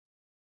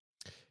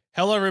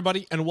Hello,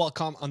 everybody, and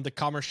welcome on the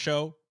Commerce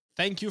Show.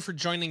 Thank you for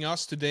joining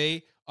us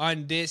today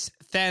on this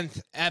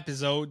 10th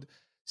episode.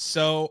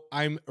 So,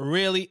 I'm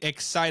really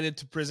excited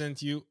to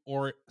present you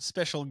our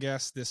special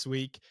guest this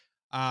week.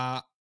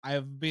 Uh,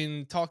 I've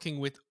been talking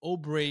with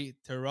Aubrey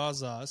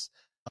Terrazas.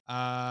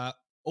 Uh,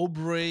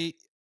 Aubrey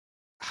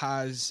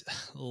has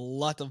a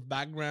lot of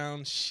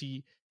background.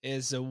 She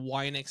is a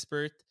wine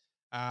expert.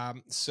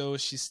 So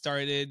she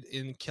started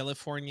in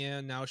California.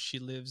 Now she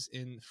lives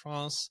in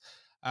France.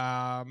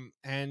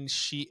 And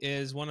she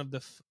is one of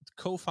the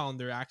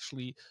co-founder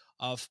actually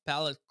of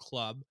Palate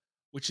Club,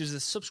 which is a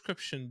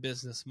subscription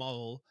business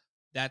model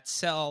that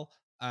sell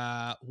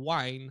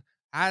wine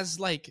as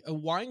like a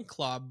wine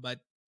club, but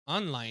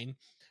online.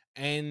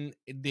 And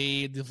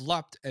they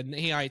developed an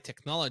AI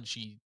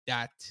technology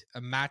that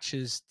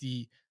matches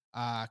the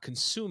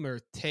consumer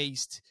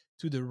taste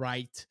to the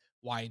right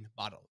wine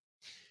bottle.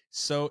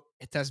 So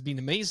it has been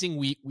amazing.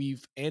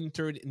 We've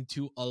entered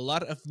into a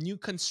lot of new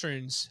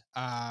concerns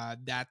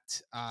that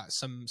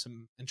some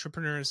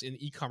entrepreneurs in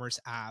e-commerce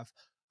have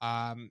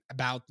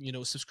about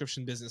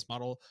subscription business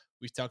model.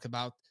 We've talked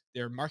about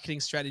their marketing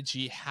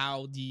strategy,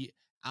 how the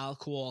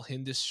alcohol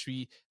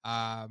industry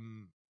have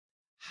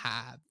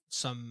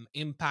some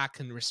impact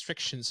and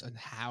restrictions on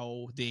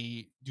how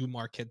they do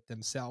market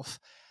themselves,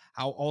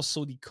 how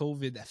also the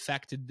COVID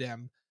affected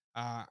them.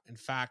 In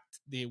fact,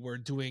 they were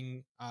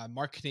doing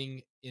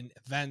marketing in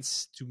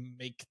events to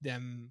make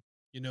them,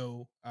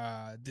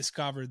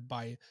 discovered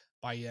by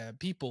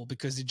people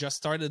because they just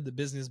started the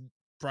business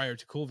prior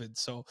to COVID.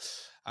 So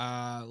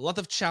a lot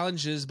of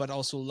challenges, but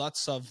also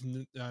lots of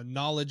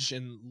knowledge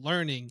and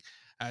learning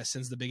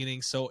since the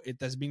beginning. So it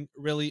has been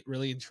really,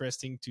 really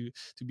interesting to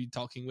be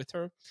talking with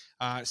her.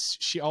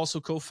 She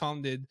also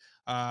co-founded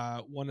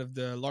one of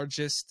the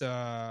largest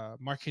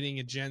marketing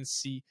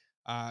agency.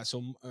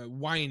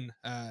 Wine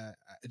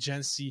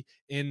agency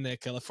in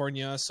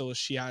California. So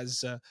she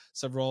has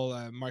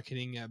several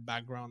marketing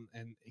background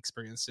and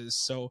experiences.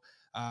 So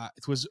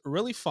it was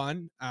really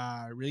fun.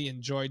 Really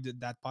enjoyed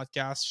that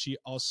podcast. She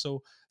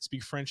also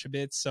speaks French a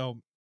bit. So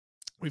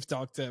we've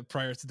talked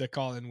prior to the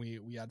call and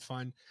we had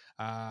fun.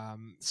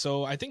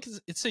 So I think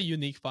it's a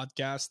unique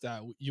podcast.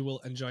 You will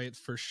enjoy it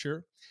for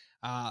sure.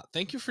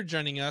 Thank you for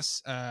joining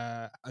us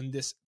on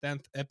this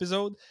 10th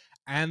episode.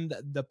 And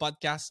the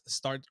podcast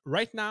starts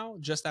right now,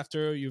 just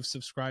after you've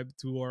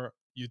subscribed to our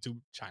YouTube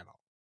channel.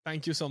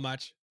 Thank you so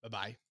much. Bye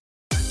bye.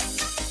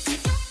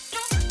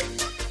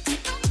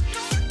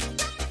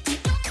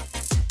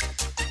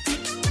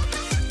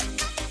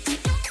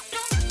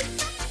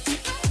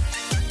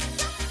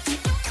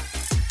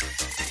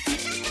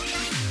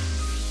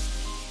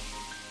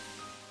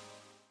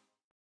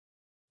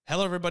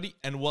 Hello, everybody,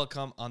 and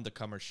welcome on the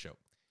Commerce Show.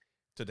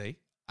 Today,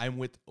 I'm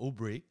with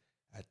Aubrey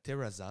at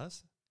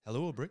Terrazas.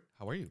 Hello, Aubrey.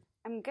 How are you?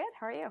 I'm good.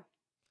 How are you?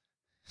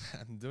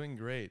 I'm doing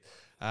great.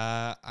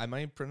 Am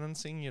I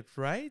pronouncing it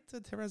right,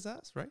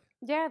 Terrazas? Right?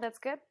 Yeah, that's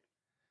good.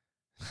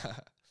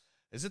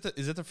 Is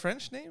it a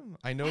French name?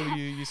 I know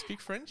you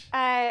speak French.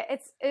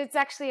 It's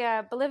actually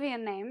a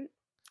Bolivian name.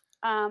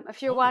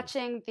 If you're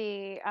watching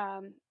the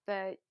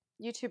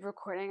YouTube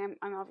recording,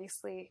 I'm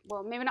obviously,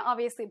 well, maybe not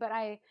obviously, but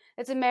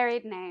it's a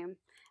married name.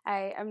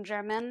 I'm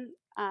German,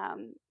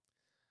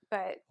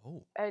 but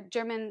a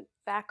German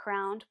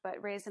background, but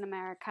raised in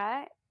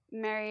America.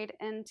 Married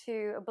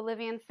into a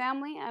Bolivian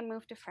family and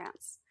moved to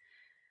France.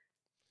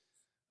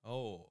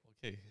 Oh,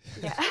 okay.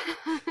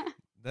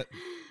 Yeah.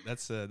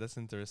 That's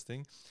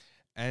interesting.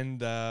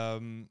 And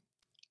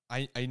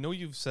I know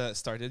you've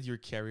started your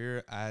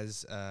career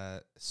as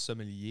a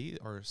sommelier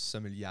or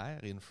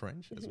sommelière in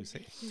French, as we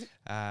say,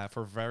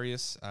 for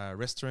various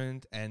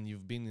restaurants, and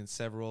you've been in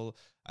several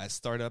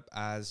startup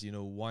as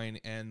wine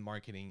and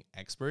marketing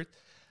expert.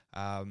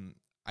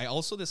 I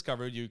also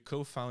discovered you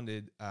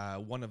co-founded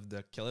one of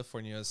the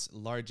California's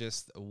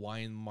largest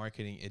wine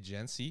marketing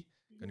agency.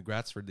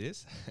 Congrats for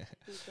this.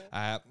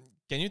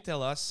 Can you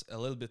tell us a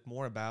little bit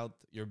more about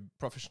your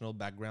professional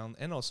background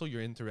and also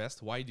your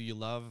interest? Why do you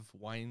love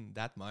wine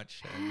that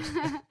much?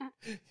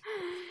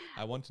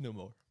 I want to know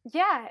more.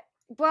 Yeah.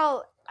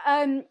 Well,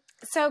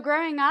 so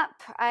growing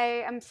up,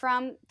 I am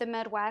from the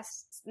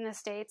Midwest in the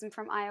States. I'm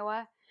from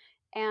Iowa,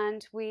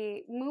 and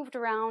we moved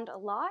around a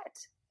lot.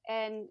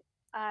 And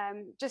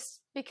just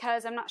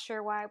because I'm not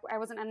sure why I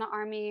wasn't in the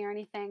army or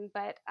anything,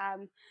 but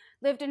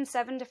lived in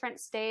 7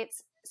 different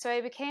states. So I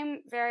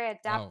became very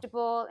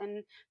adaptable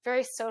and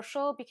very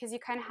social because you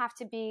kind of have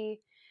to be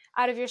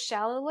out of your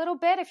shell a little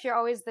bit if you're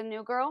always the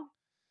new girl.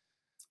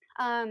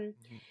 And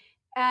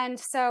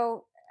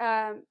so,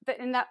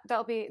 and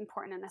that'll be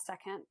important in a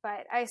second.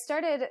 But I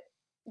started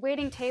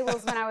waiting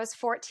tables when I was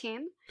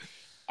 14.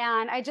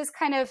 And I just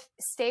kind of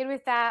stayed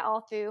with that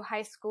all through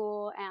high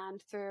school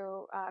and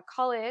through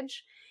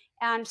college.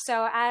 And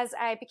so as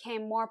I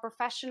became more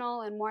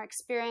professional and more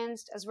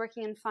experienced as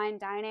working in fine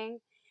dining,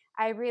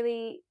 I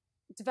really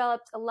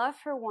developed a love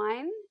for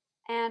wine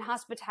and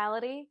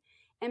hospitality.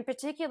 In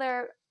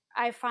particular,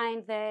 I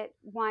find that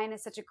wine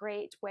is such a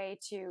great way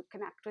to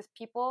connect with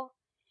people.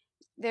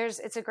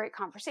 it's a great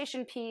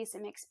conversation piece.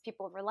 It makes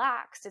people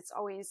relaxed. It's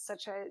always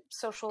such a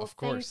social Of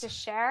thing course. to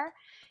share.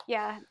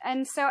 Yeah.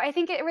 And so I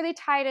think it really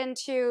tied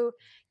into,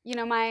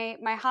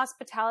 my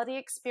hospitality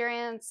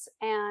experience,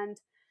 um,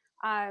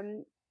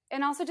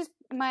 and also just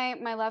my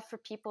love for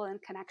people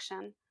and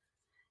connection.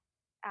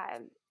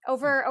 Hmm.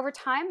 Over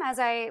time, as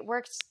I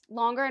worked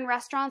longer in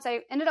restaurants,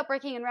 I ended up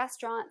working in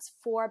restaurants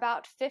for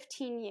about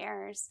 15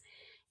 years.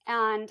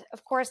 And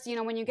of course,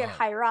 when you get Wow.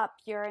 higher up,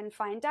 you're in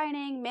fine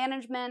dining,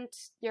 management,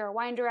 you're a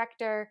wine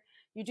director,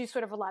 you do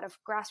sort of a lot of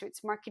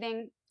grassroots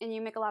marketing, and you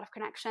make a lot of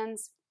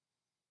connections.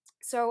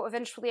 So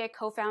eventually, I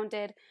co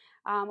founded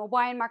a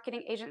wine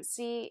marketing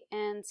agency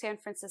in San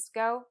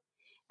Francisco,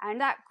 and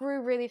that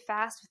grew really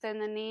fast within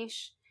the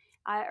niche.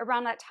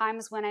 Around that time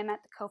is when I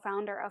met the co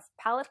founder of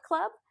Palate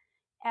Club,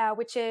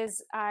 which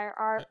is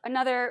Okay.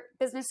 another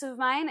business of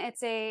mine.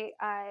 It's a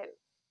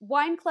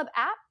wine club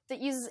app that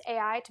uses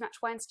AI to match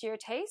wines to your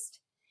taste.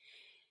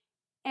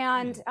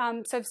 And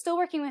Hmm. so I'm still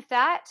working with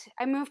that.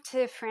 I moved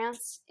to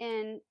France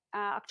in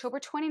October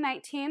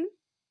 2019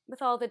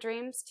 with all the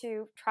dreams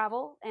to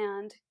travel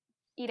and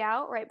eat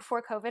out right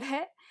before COVID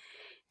hit.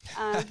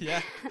 Um,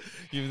 Yeah,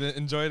 you've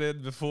enjoyed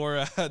it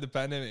before the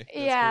pandemic. That's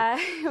great. yeah,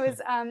 it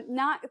was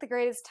not the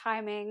greatest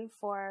timing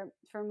for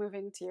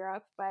moving to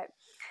Europe, but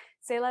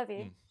c'est la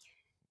vie. Hmm.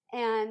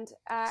 And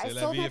I C'est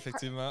la sold vie, my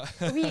effectivement.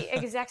 we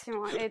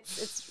exactement.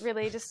 It's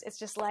really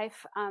just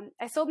life.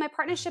 I sold my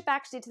partnership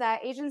actually to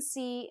that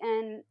agency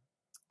in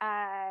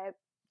uh,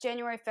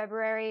 January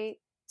February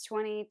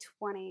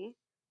 2020,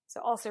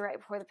 so also right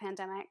before the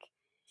pandemic.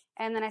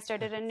 And then I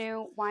started a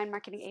new wine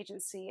marketing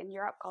agency in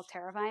Europe called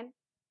Terravine.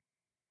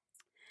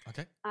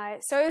 Okay.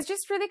 So it was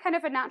just really kind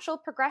of a natural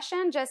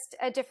progression, just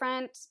a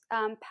different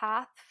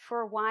path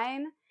for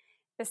wine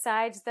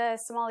besides the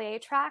sommelier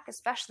track,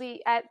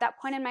 especially at that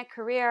point in my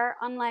career,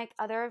 unlike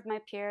other of my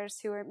peers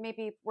who were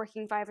maybe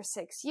working 5 or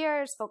 6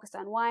 years focused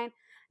on wine.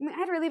 I mean,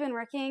 I'd really been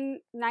working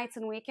nights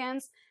and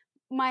weekends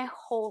my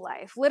whole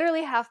life,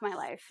 literally half my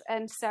life.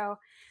 And so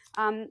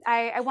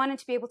I wanted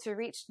to be able to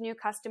reach new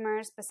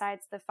customers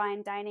besides the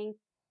fine dining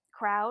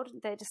crowd,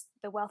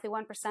 the wealthy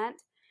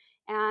 1%.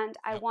 And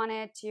I Yep.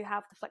 wanted to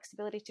have the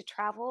flexibility to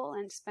travel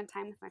and spend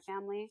time with my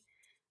family.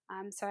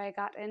 So I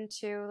got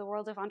into the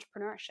world of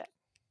entrepreneurship.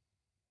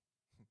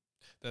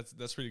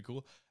 That's really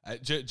cool.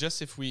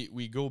 Just if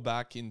we go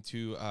back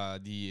into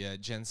the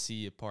Gen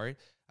Z part,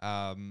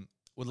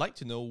 would like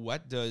to know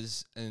what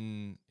does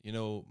an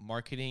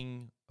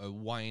marketing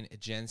wine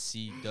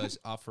agency does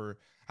offer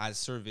as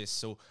service.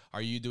 So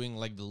are you doing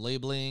like the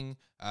labeling,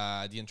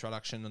 the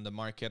introduction on the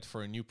market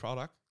for a new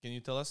product? Can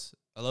you tell us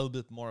a little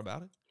bit more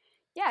about it?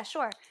 Yeah,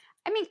 sure.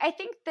 I mean, I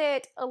think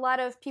that a lot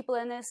of people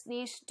in this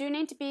niche do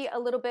need to be a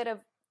little bit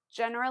of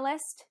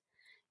generalist.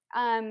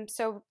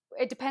 So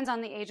it depends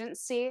on the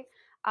agency.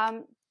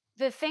 Um,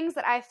 the things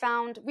that I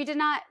found,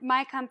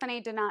 my company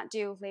did not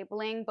do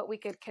labeling, but we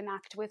could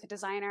connect with a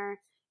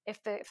designer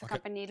if the Okay.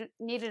 company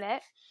needed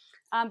it.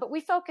 But we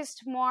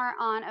focused more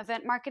on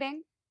event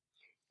marketing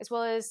as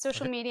well as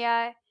social Okay.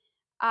 media,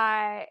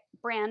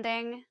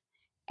 branding,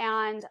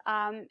 and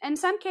in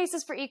some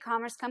cases for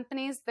e-commerce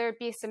companies, there'd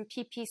be some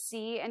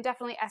PPC and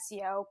definitely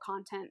SEO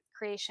content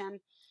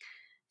creation.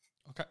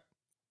 Okay.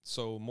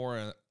 So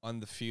more on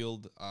the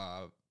field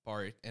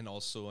part and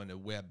also on the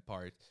web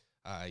part,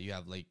 you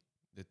have like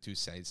the two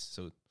sides.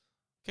 So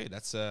okay,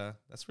 that's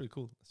really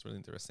cool. That's really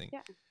interesting.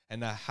 Yeah.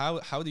 And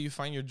how do you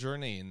find your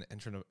journey in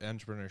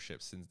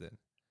entrepreneurship since then?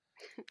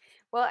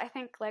 Well, I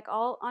think like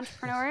all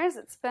entrepreneurs,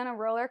 it's been a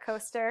roller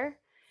coaster.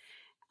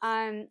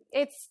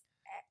 It's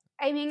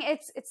I mean,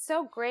 it's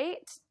so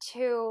great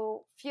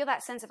to feel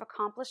that sense of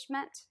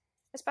accomplishment,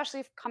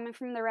 especially coming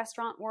from the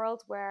restaurant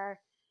world where,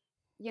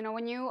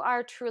 when you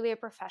are truly a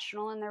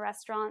professional in the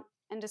restaurant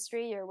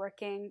industry, you're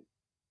working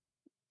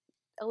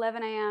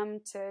 11 a.m.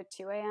 to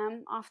 2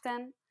 a.m.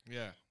 often,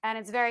 Yeah. and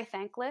it's very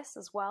thankless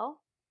as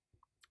well.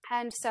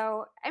 And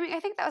so, I mean, I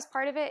think that was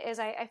part of it is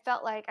I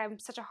felt like I'm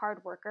such a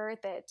hard worker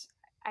that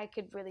I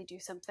could really do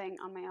something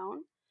on my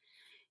own.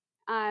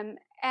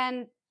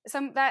 And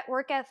some that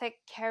work ethic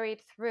carried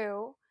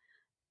through,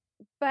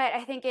 but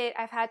I think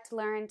I've had to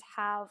learn to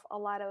have a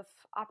lot of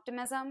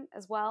optimism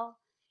as well.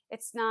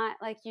 It's not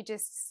like you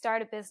just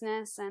start a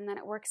business and then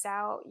it works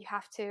out. You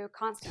have to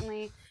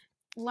constantly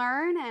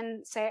learn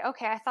and say,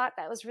 okay, I thought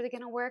that was really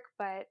going to work,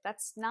 but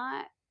that's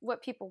not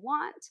what people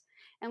want.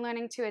 And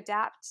learning to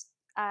adapt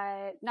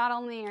not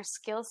only your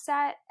skill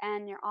set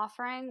and your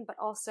offering, but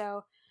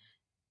also,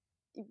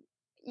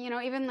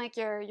 even like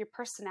your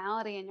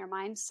personality and your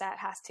mindset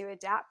has to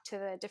adapt to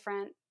the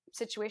different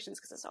situations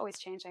because it's always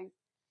changing.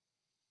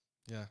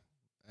 Yeah.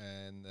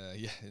 And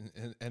yeah,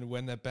 and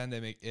when the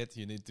pandemic hit,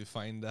 you need to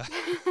find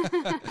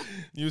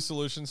new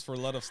solutions for a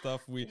lot of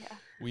stuff. We Yeah.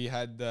 we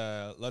had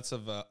lots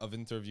of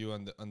interview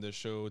on the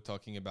show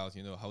talking about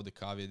how the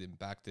COVID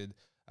impacted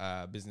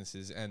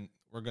businesses, and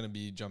we're gonna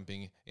be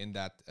jumping in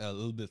that a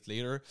little bit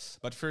later.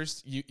 But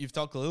first, you've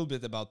talked a little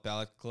bit about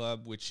Palette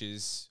Club, which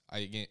is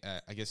I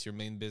guess your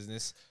main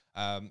business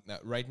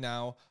right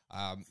now.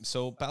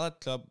 So Palette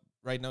Club,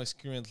 right now is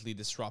currently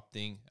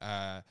disrupting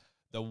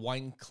the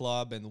wine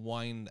club and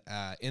wine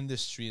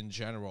industry in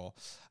general.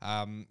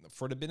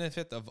 For the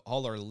benefit of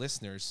all our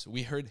listeners,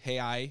 we heard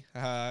AI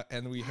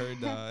and we heard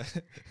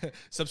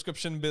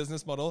subscription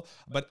business model,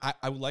 but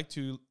I would like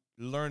to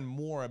learn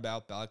more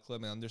about Palate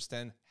Club and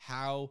understand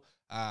how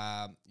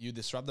you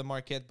disrupt the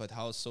market, but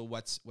also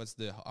what's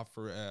the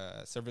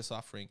offer service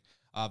offering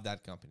of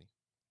that company.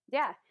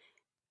 Yeah.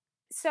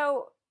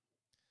 So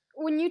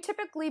when you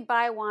typically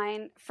buy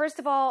wine, first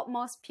of all,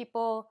 most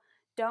people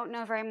don't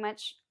know very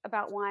much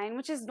about wine,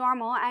 which is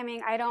normal. I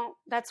mean, I don't.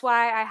 That's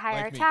why I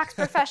hire Like a me. tax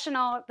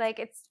professional. Like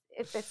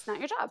it's not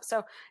your job,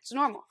 so it's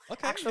normal Okay,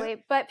 yeah.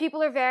 actually. But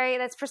people are very.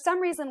 That's for some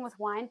reason with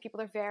wine,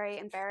 people are very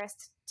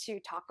embarrassed to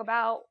talk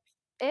about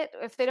it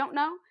if they don't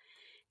know.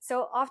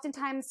 So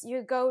oftentimes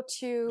you go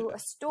to a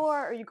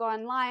store or you go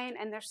online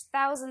and there's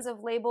thousands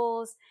of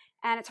labels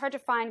and it's hard to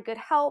find good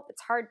help.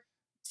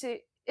 To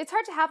it's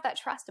hard to have that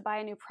trust to buy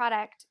a new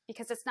product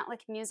because it's not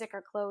like music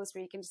or clothes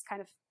where you can just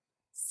kind of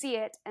see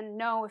it and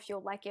know if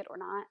you'll like it or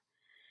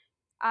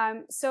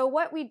not. So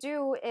what we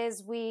do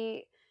is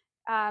we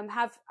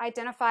have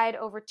identified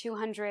over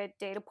 200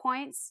 data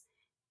points,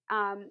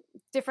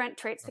 different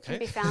traits that can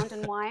be found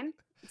in wine.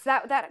 So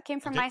that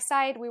came from my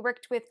side. We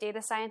worked with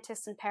data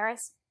scientists in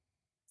Paris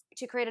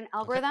to create an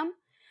algorithm.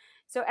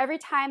 So every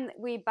time that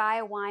we buy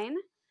a wine,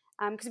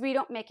 because we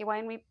don't make a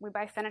wine, we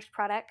buy finished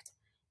product.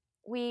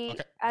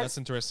 That's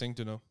interesting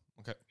to know.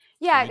 Okay.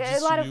 Yeah, so you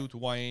distribute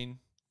wine.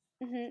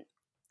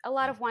 A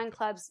lot of wine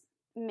clubs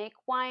make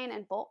wine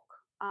in bulk,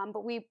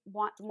 but we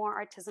want the more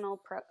artisanal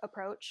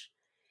approach.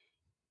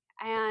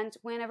 And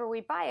whenever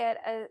we buy it,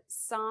 a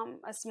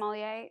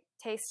sommelier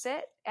tastes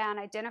it and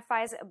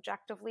identifies it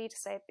objectively to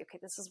say, okay,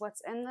 this is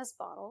what's in this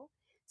bottle.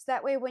 So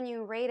that way, when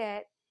you rate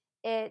it,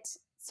 it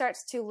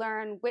starts to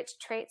learn which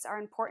traits are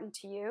important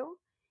to you,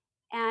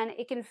 and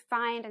it can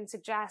find and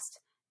suggest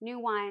new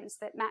wines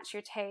that match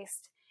your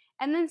taste,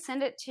 and then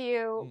send it to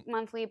you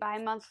monthly,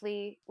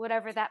 bi-monthly,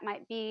 whatever that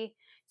might be.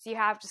 So you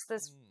have just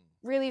this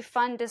really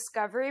fun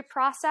discovery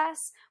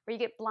process where you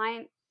get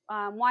blind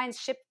wines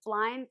shipped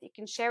blind that you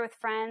can share with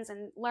friends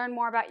and learn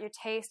more about your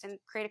taste and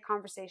create a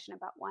conversation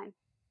about wine.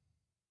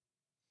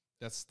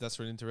 That's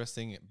really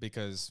interesting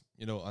because,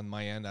 on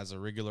my end as a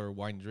regular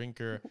wine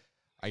drinker,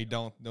 I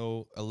don't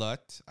know a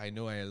lot. I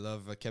know I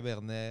love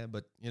Cabernet,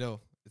 but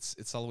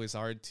it's always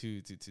hard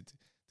to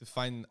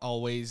find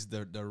always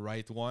the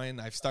right wine.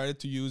 I've started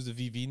to use the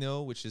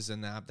Vivino, which is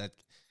an app that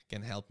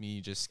can help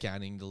me just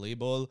scanning the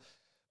label.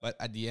 But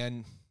at the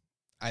end,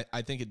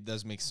 I think it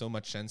does make so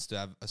much sense to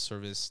have a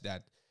service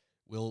that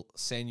will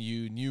send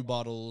you new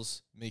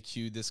bottles, make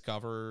you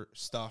discover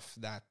stuff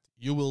that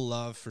you will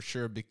love for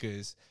sure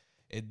because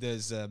it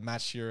does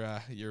match your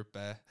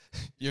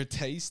your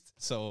taste.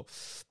 So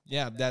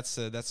yeah,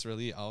 that's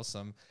really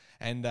awesome.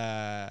 And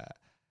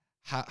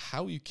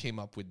how you came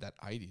up with that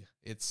idea?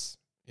 It's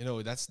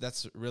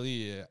that's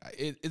really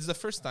it's the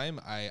first time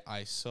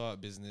I saw a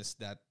business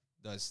that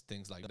does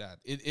things like that.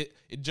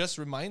 It just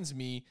reminds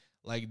me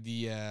like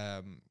the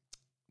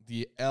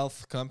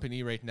health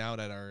company right now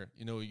that are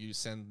you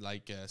send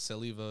like a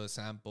saliva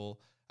sample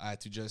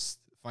to just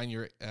find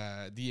your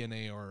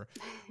DNA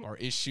or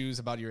issues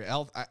about your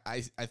health.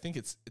 I think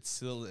it's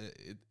still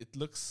it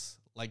looks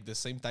like the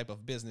same type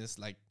of business.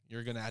 Like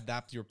you're gonna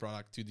adapt your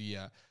product to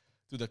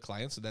the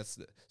client.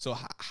 So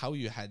how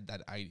you had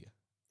that idea?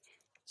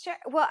 Sure.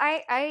 Well,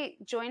 I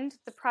joined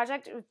the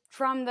project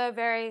from the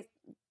very,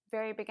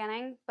 very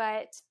beginning,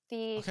 but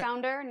the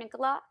founder,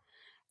 Nicolas,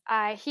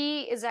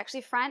 he is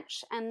actually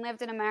French and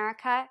lived in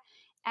America.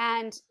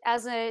 And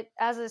as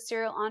a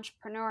serial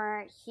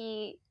entrepreneur,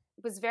 he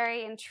was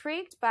very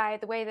intrigued by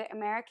the way that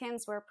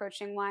Americans were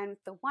approaching wine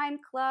with the wine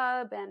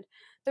club. And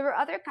there were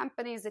other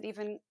companies that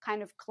even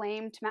kind of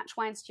claimed to match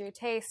wines to your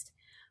taste.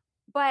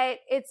 But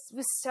it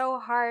was so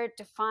hard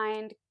to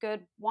find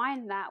good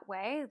wine that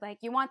way. Like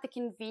you want the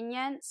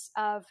convenience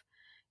of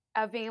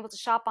being able to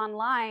shop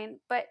online,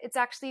 but it's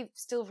actually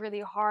still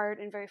really hard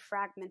and very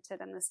fragmented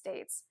in the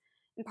States.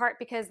 In part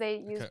because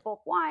they use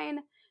bulk wine,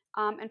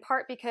 in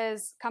part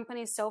because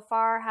companies so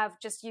far have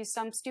just used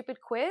some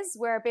stupid quiz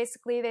where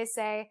basically they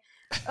say,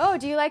 oh,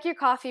 do you like your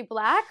coffee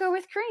black or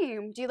with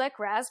cream? Do you like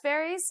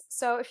raspberries?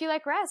 So if you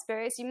like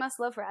raspberries, you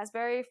must love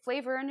raspberry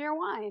flavor in your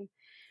wine.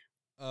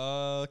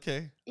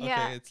 Okay.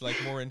 Yeah. Okay. It's like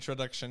more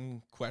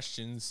introduction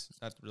questions,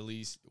 not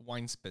really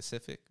wine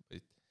specific,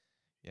 but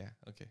yeah.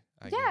 Okay.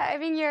 I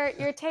mean,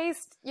 your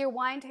taste, your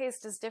wine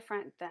taste is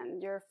different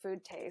than your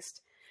food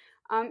taste.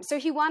 So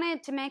he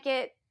wanted to make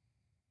it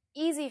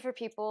easy for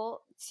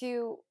people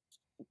to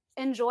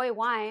enjoy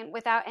wine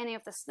without any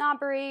of the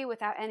snobbery,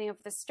 without any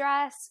of the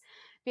stress,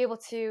 be able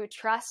to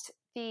trust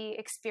the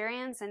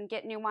experience and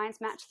get new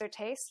wines match their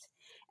taste,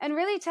 and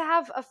really to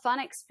have a fun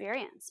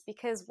experience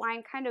because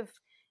wine kind of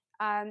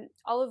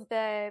all of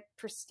the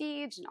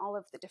prestige and all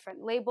of the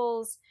different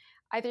labels,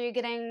 either you're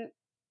getting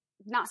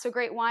not so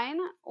great wine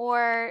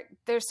or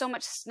there's so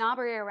much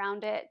snobbery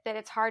around it that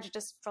it's hard to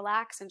just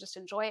relax and just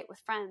enjoy it with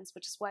friends,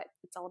 which is what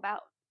it's all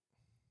about.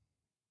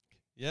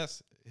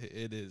 Yes,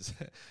 it is,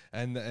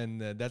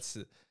 and that's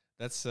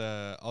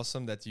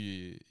awesome that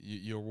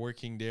you're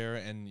working there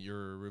and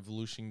you're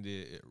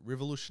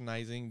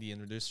revolutionizing the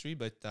industry.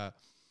 But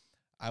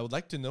I would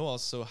like to know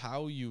also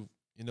how you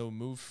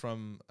move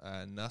from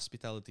an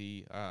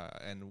hospitality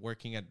and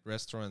working at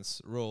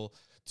restaurants role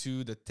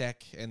to the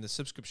tech and the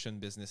subscription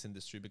business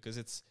industry, because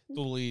it's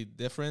totally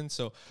different.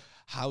 So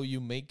how you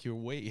make your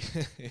way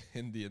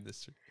in the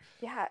industry?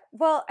 Yeah.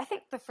 Well, I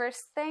think the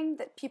first thing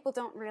that people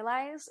don't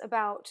realize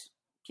about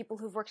people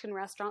who've worked in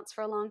restaurants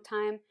for a long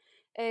time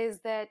is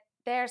that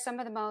they're some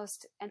of the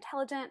most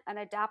intelligent and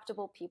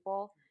adaptable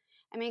people.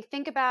 I mean,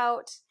 think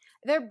about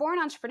they're born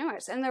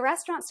entrepreneurs. In the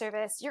restaurant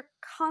service, you're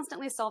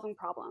constantly solving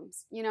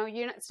problems.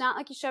 It's not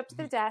like you show up to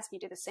the desk, you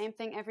do the same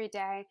thing every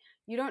day.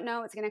 You don't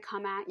know what's going to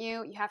come at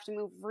you. You have to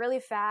move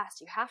really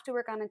fast. You have to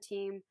work on a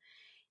team.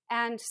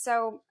 And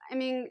so, I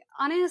mean,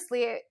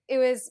 honestly, it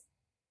was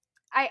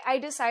I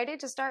decided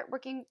to start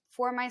working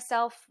for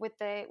myself with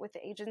the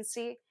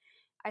agency.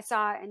 I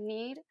saw a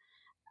need,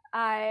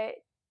 but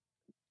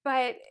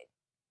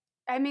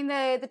I mean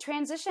the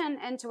transition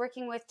into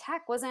working with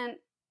tech wasn't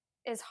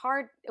as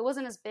hard. It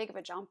wasn't as big of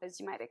a jump as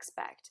you might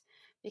expect,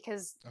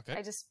 because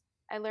Okay.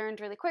 I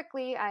learned really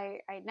quickly. I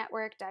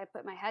networked. I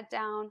put my head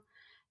down,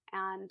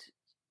 and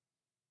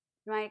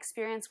my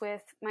experience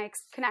with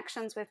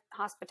connections with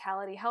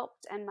hospitality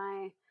helped, and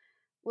my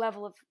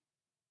level of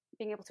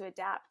being able to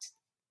adapt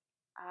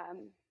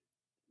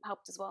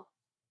helped as well.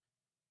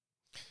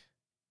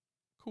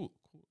 Cool.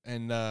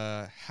 And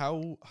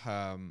how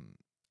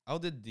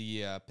did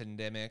the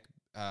pandemic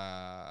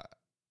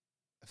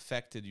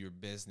affected your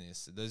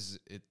business? Does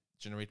it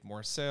generate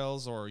more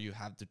sales, or you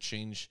have to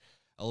change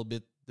a little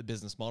bit the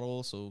business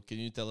model? So can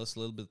you tell us a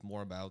little bit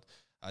more about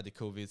the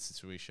COVID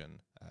situation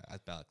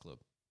at Palate Club?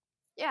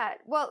 Yeah,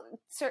 well,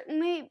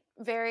 certainly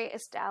very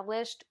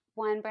established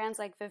wine brands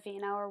like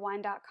Vivino or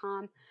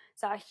Wine.com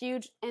saw a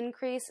huge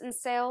increase in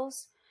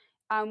sales.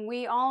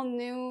 We all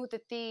knew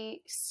that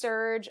the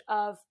surge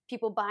of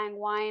people buying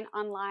wine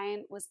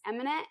online was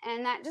imminent,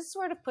 and that just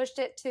sort of pushed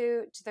it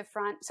to the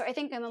front. So I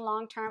think in the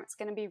long term, it's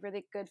going to be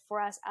really good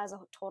for us as a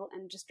total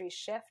industry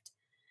shift.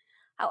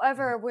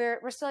 However,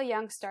 we're still a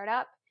young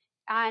startup,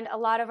 and a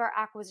lot of our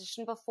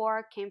acquisition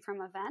before came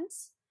from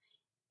events.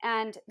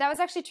 And that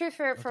was actually true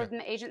for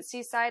the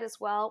agency side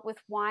as well.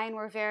 With wine,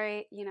 we're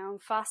very,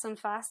 fuss and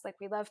fuss. Like,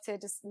 we love to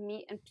just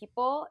meet and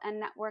people and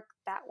network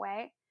that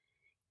way.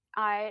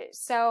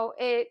 So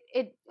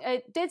it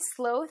did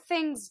slow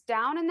things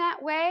down in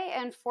that way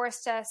and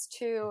forced us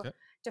to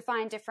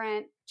find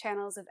different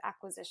channels of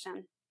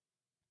acquisition.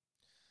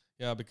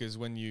 Yeah, because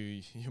when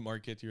you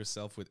market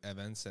yourself with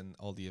events and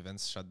all the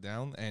events shut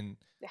down, and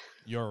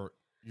your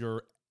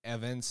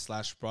event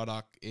 /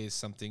 product is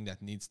something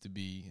that needs to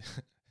be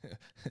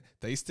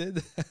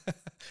tasted,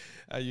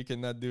 you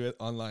cannot do it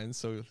online.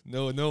 So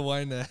no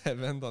wine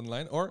event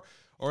online, or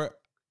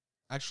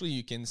actually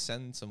you can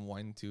send some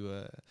wine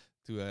to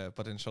a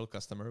potential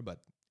customer,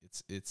 but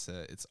it's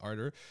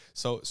harder.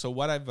 So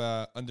what I've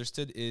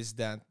understood is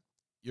that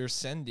you're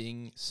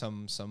sending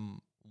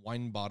some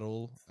wine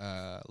bottle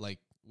like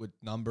with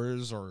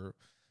numbers, or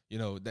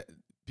that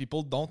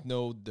people don't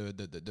know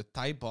the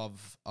type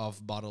of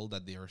bottle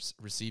that they are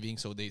receiving.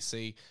 So they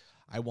say,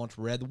 I want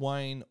red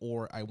wine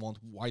or I want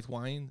white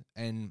wine,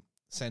 and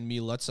send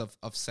me lots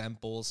of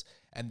samples,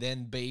 and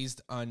then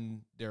based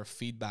on their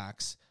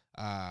feedbacks,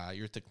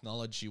 your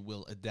technology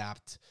will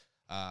adapt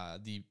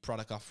the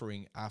product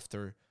offering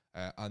after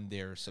on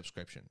their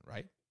subscription,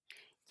 right?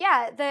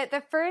 Yeah,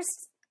 the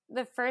first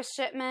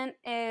shipment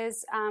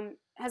is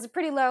has a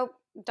pretty low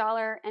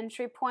dollar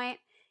entry point,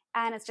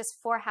 and it's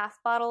just 4 half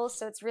bottles,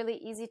 so it's really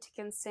easy to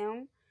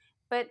consume.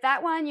 But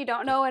that one, you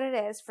don't know what it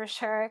is for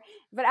sure.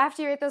 But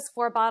after you eat those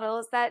 4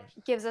 bottles, that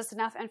gives us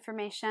enough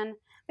information.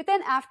 But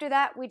then after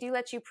that, we do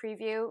let you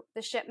preview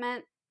the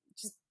shipment,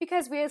 just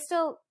because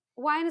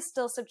wine is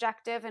still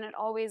subjective, and it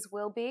always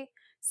will be.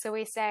 So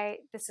we say,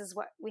 this is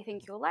what we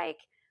think you'll like.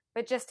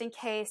 But just in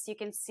case you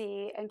can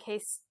see, in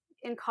case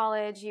in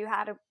college you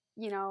had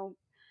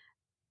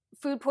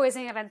food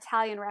poisoning at an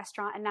Italian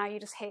restaurant, and now you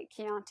just hate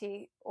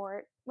Chianti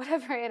or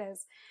whatever it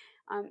is.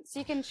 So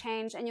you can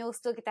change, and you'll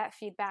still get that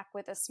feedback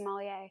with a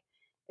sommelier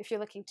if you're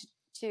looking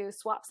to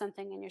swap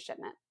something in your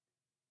shipment.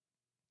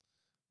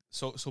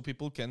 So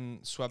people can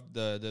swap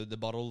the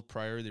bottle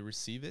prior they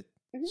receive it,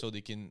 so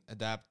they can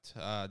adapt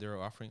their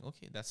offering.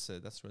 Okay, that's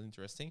really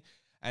interesting.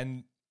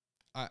 And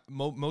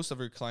most of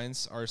our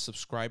clients are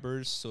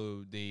subscribers,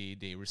 so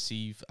they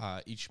receive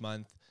each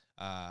month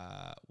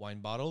wine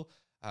bottle.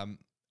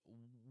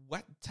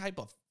 What type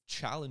of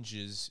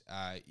challenges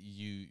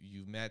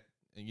you met,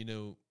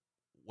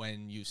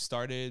 when you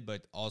started,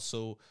 but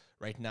also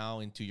right now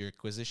into your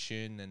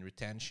acquisition and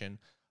retention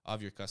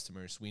of your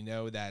customers? We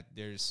know that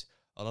there's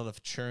a lot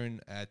of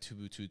churn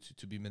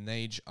to be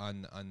managed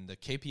on the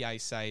KPI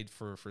side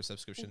for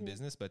subscription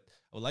business, but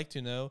I would like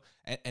to know,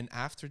 and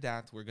after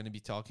that we're going to be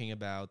talking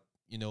about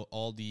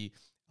all the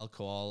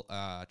alcohol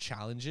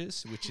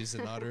challenges, which is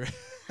another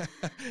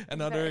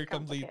another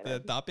complete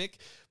topic.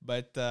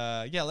 But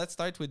yeah, let's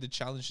start with the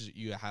challenges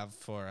you have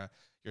for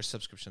your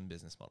subscription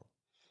business model.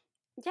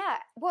 Yeah,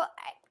 well,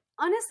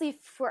 honestly,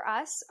 for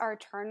us, our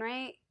turn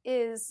rate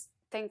is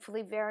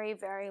thankfully very,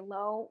 very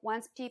low.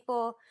 Once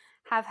people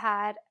have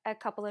had a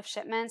couple of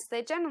shipments,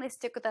 they generally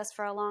stick with us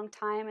for a long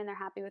time and they're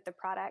happy with the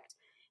product.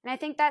 And I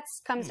think that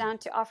comes down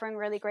to offering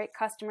really great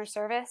customer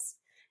service,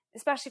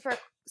 especially for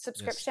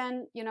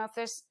subscription. Yes. You know, if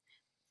there's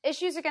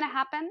issues are going to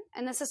happen,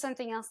 and this is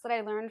something else that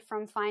I learned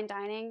from fine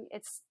dining.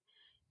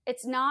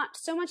 It's not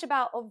so much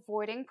about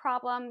avoiding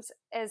problems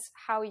as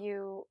how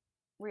you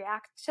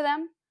react to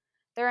them.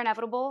 They're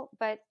inevitable,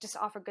 but just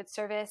offer good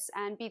service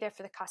and be there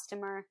for the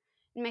customer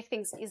and make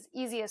things as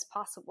easy as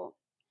possible.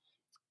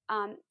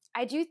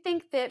 I do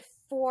think that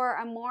for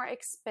a more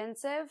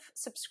expensive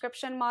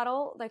subscription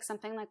model, like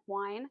something like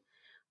wine,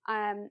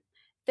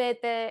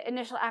 that the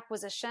initial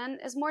acquisition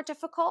is more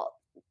difficult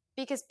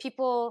because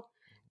people,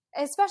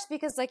 especially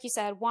because, like you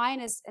said,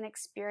 wine is an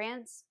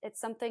experience.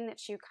 It's something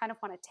that you kind of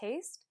want to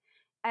taste.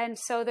 And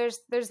so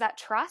there's that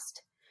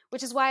trust,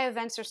 which is why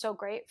events are so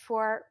great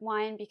for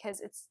wine, because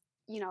it's,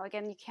 you know,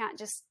 again, you can't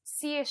just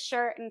see a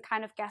shirt and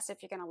kind of guess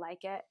if you're going to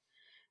like it.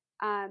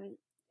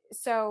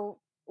 So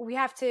we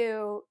have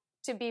to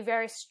be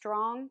very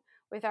strong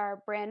with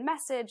our brand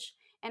message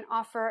and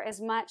offer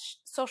as much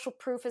social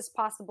proof as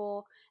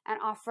possible and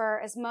offer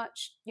as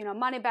much, you know,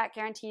 money back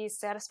guarantees,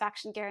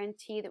 satisfaction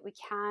guarantee that we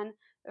can,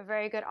 a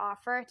very good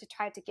offer to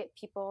try to get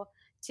people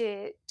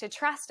to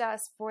trust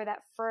us for that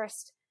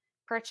first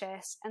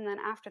purchase. And then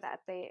after that,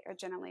 they are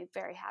generally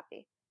very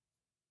happy.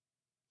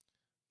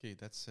 Okay,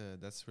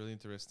 that's really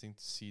interesting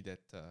to see that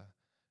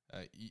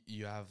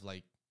you have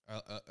like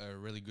a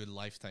really good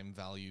lifetime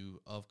value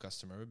of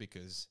customer,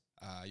 because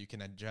you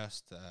can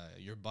adjust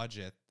your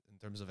budget in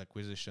terms of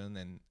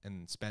acquisition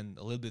and spend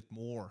a little bit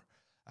more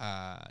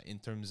in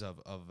terms of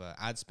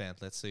ad spend,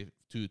 let's say,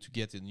 to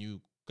get a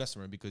new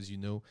customer, because you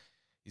know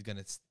he's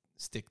gonna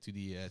stick to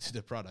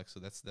the product. So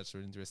that's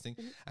really interesting.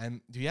 Mm-hmm.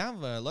 And do you have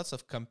lots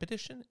of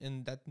competition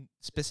in that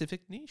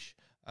specific niche?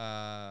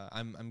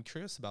 I'm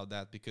curious about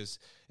that, because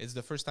it's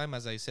the first time,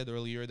 as I said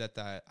earlier, that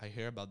I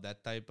hear about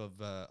that type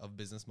of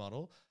business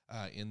model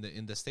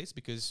in the States,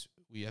 because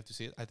we have to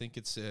say it, I think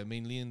it's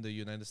mainly in the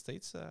United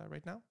States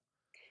right now.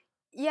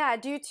 Yeah,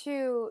 due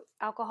to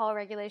alcohol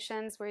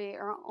regulations, we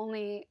are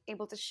only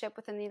able to ship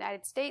within the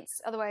United States.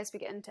 Otherwise, we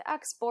get into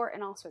export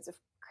and all sorts of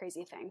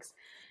crazy things.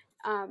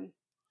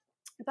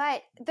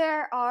 But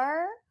there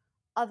are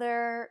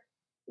other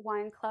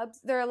wine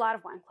clubs. There are a lot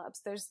of wine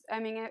clubs.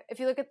 If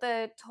you look at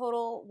the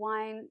total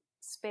wine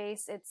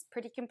space, it's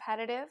pretty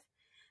competitive.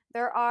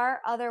 There are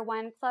other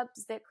wine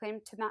clubs that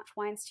claim to match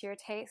wines to your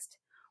taste.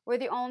 We're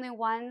the only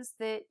ones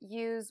that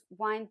use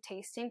wine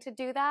tasting to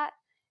do that,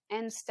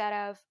 instead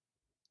of,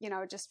 you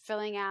know, just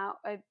filling out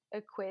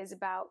a quiz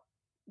about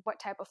what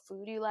type of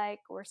food you like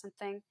or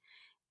something.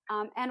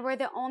 And we're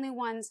the only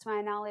ones, to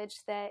my knowledge,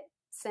 that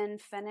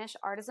send finished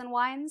artisan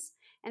wines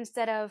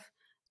instead of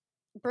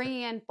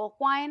bringing in bulk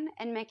wine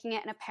and making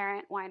it in a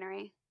parent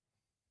winery.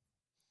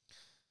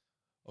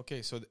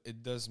 Okay, so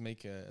it does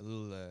make a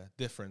little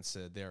difference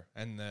there,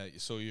 and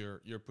so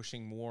you're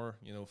pushing more,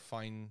 you know,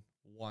 fine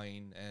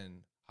wine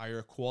and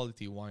higher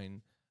quality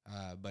wine,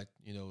 but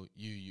you know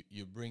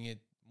you bring it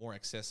more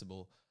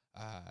accessible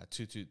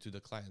to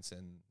the clients,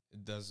 and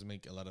it does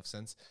make a lot of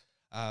sense.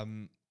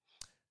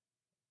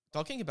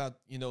 Talking about,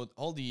 you know,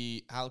 all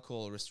the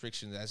alcohol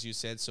restrictions, as you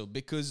said, so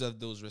because of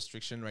those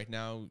restrictions right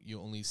now,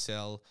 you only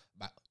sell,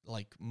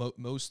 like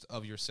most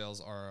of your sales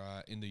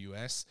are in the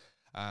US.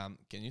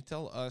 Can you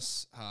tell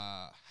us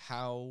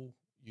how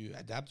you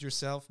adapt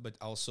yourself, but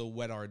also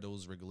what are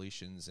those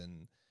regulations,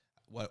 and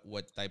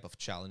what type of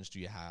challenge do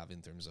you have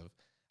in terms of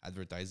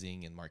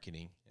advertising and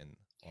marketing and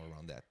all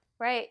around that?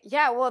 Right.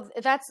 Yeah. Well,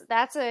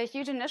 that's a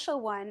huge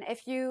initial one.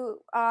 If you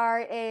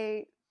are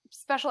a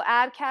special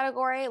ad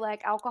category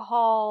like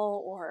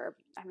alcohol, or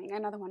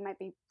another one might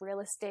be real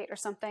estate or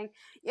something,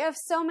 you have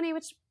so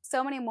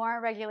many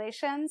more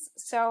regulations.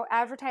 So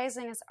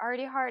advertising is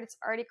already hard. It's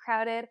already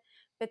crowded.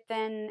 But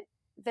then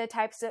the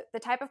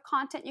type of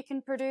content you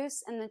can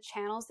produce and the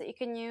channels that you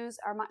can use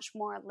are much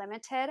more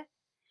limited.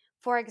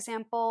 For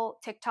example,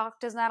 TikTok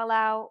does not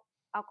allow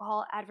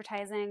alcohol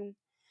advertising.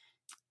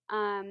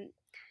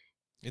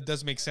 It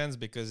does make sense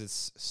because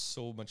it's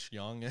so much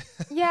young.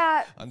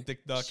 Yeah, on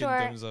TikTok, sure.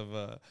 In terms of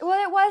well,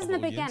 it was in the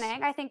audience.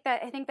 beginning. I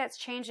think that's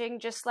changing,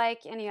 just like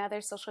any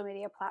other social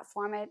media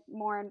platform.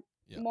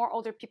 More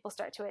older people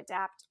start to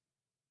adapt.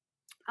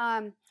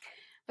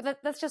 But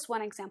that's just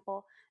one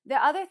example. The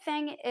other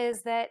thing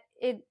is that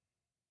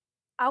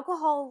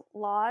alcohol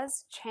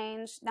laws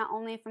change not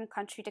only from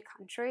country to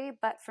country,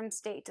 but from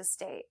state to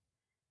state.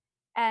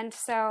 And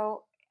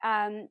so,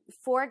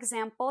 for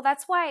example,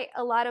 that's why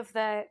a lot of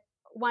the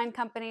wine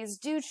companies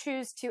do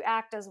choose to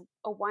act as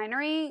a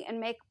winery and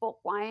make bulk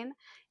wine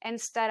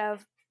instead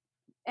of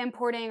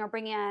importing or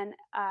bringing in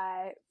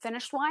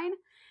finished wine,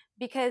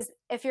 because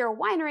if you're a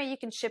winery, you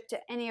can ship to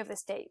any of the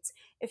states.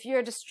 If you're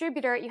a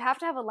distributor, you have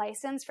to have a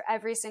license for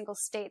every single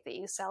state that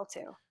you sell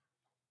to.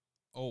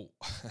 Oh,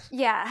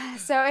 Yeah,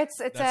 so it's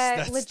that's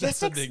a a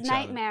logistics big challenge.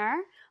 nightmare.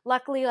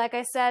 Luckily, like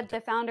I said, Okay.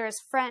 the founder is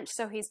French,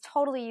 so he's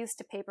totally used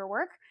to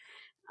paperwork.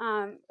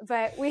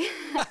 But we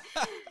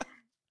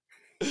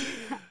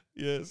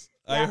Yes,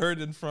 I yeah. heard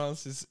in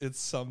France it's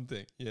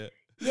something. Yeah.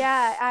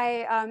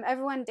 Yeah,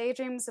 everyone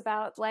daydreams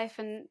about life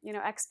and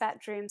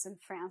expat dreams in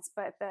France,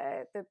 but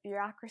the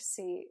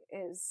bureaucracy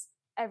is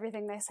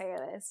everything they say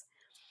it is.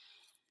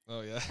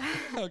 Oh yeah.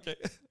 Okay.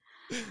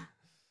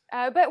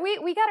 But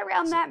we got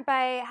around So that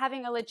by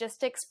having a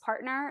logistics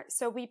partner.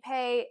 So we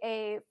pay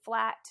a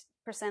flat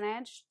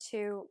percentage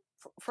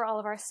for all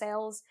of our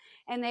sales,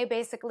 and they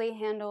basically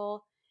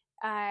handle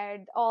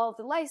all of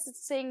the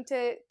licensing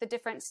to the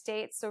different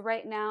states. So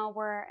right now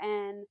we're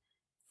in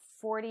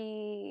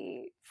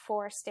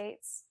 44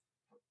 states,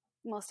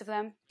 most of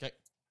them. okay,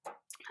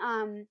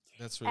 Um,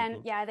 that's really and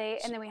cool. yeah, So,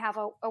 and then we have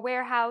a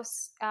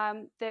warehouse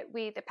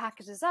that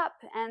packages up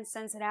and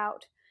sends it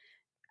out.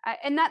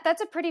 And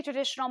that's a pretty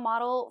traditional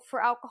model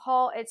for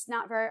alcohol. It's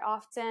not very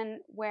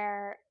often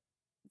where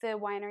the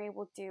winery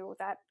will do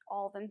that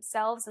all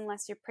themselves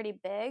unless you're pretty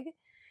big.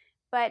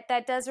 But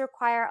that does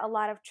require a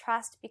lot of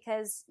trust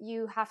because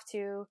you have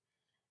to,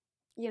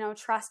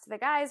 trust the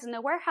guys in the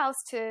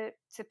warehouse to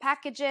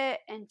package it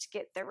and to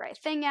get the right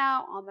thing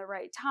out on the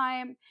right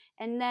time.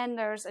 And then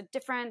there's a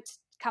different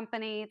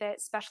company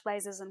that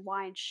specializes in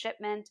wine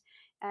shipment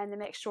and to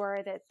make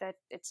sure that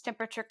it's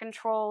temperature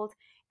controlled.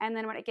 And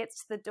then when it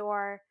gets to the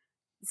door,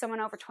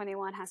 someone over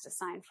 21 has to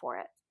sign for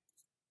it.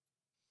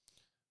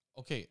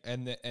 okay,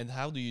 and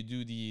how do you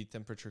do the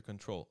temperature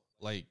control?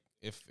 Like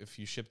if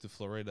you ship to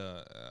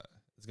Florida,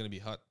 it's gonna be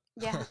hot.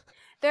 Yeah,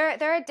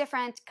 there are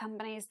different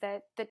companies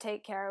that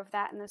take care of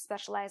that and that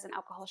specialize in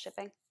alcohol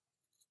shipping.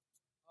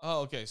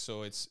 Oh, okay.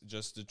 So it's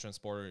just the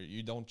transporter.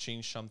 You don't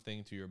change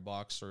something to your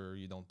box, or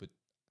you don't put.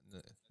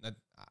 Not,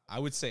 I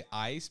would say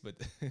ice, but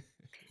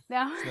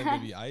No, it's not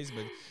gonna be ice.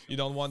 But you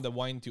don't want the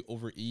wine to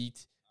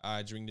overeat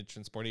during the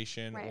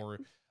transportation, right? or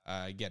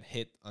get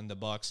hit on the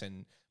box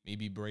and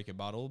maybe break a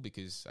bottle,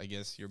 because I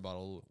guess your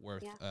bottle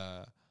worth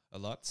Yeah. a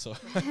lot. So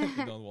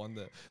you don't want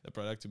the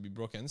product to be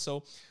broken.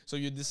 So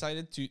you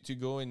decided to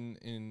go in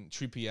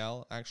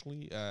 3PL.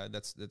 Actually,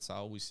 that's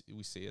how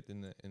we say it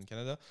in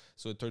Canada.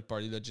 So a third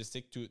party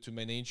logistic to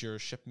manage your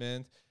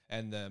shipment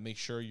and make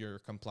sure you're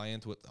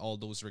compliant with all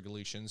those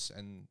regulations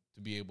and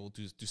to be able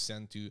to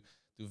send to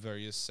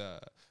various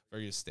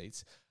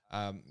states.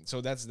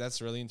 So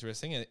that's really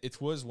interesting, and it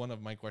was one of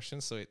my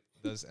questions. So it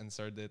does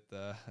answered it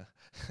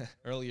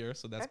earlier.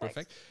 So that's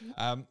perfect.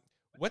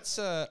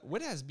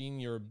 What has been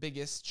your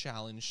biggest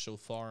challenge so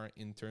far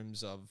in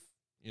terms of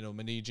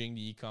managing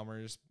the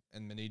e-commerce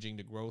and managing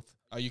the growth?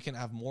 You can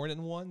have more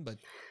than one, but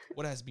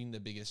what has been the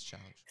biggest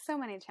challenge? So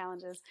many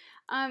challenges.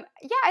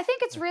 Yeah, I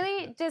think it's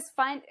really just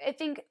fine. I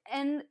think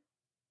in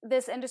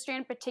this industry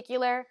in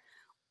particular,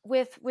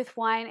 with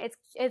wine,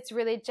 it's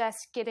really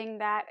just getting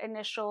that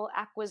initial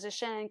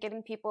acquisition and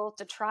getting people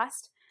to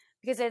trust,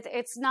 because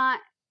it's not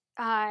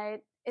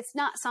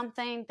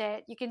something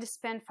that you can just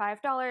spend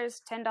 $5,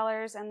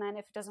 $10, and then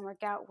if it doesn't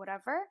work out,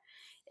 whatever.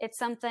 It's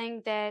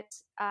something that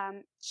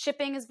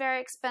shipping is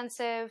very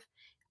expensive,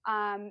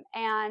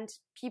 and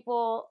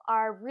people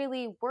are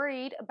really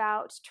worried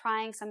about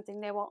trying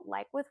something they won't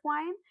like with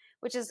wine,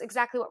 which is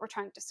exactly what we're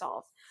trying to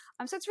solve.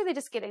 So it's really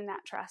just getting that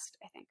trust,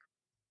 I think.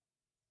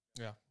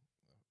 Yeah,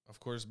 of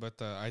course,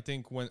 but I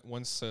think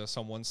once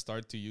someone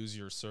start to use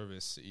your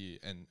service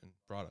and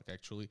product,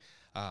 actually,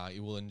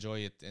 you will enjoy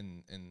it,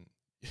 and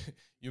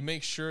you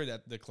make sure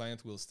that the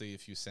client will stay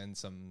if you send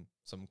some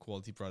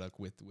quality product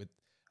with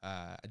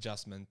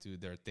adjustment to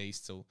their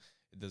taste. So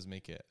it does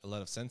make a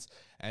lot of sense.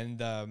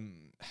 And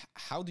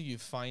how do you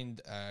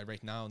find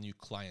right now new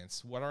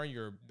clients? What are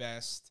your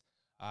best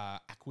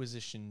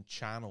acquisition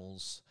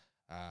channels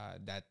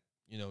that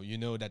you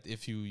know that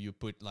if you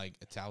put like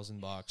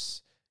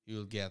 $1,000,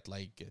 you'll get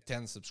like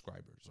 10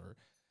 subscribers? Or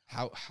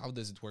how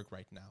does it work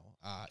right now?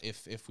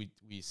 If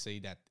we say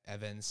that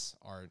events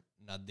are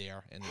not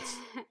there and it's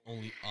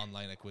only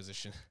online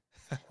acquisition.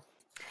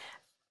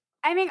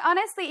 I mean,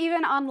 honestly,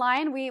 even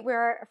online,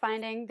 we're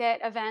finding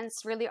that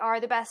events really are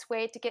the best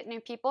way to get new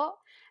people.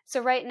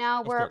 So right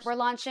now, Of course. we're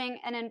launching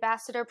an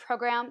ambassador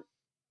program.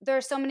 There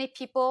are so many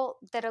people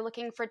that are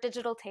looking for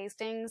digital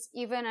tastings,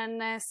 even in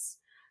this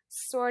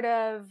sort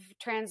of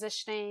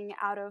transitioning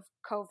out of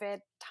COVID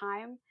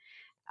time.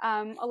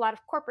 A lot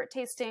of corporate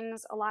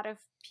tastings, a lot of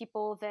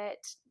people that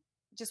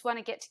just want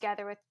to get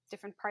together with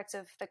different parts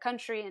of the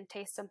country and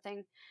taste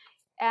something.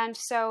 And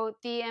so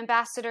the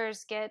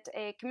ambassadors get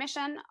a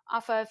commission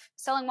off of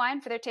selling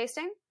wine for their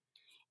tasting.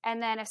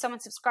 And then if someone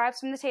subscribes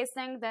from the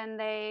tasting, then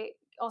they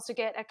also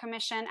get a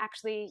commission,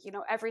 actually,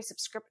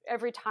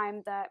 every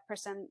time that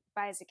person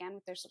buys again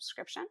with their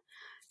subscription.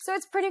 So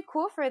it's pretty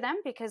cool for them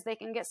because they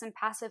can get some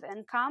passive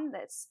income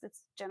that's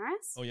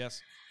generous. Oh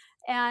yes.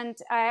 And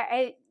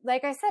I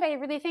like I said, I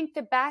really think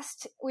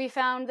we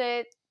found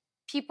that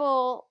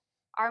people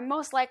are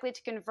most likely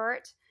to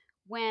convert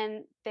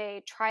when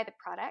they try the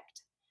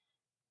product.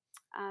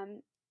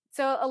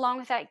 So along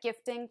with that,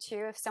 gifting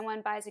too, if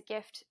someone buys a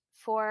gift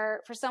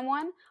for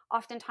someone,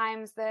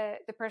 oftentimes the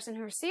person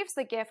who receives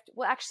the gift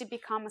will actually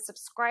become a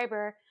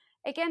subscriber,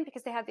 again,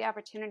 because they have the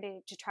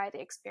opportunity to try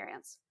the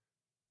experience.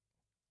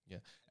 Yeah,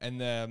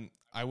 and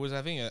I was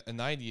having an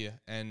idea,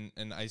 and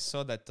I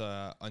saw that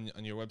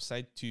on your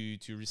website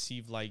to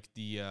receive like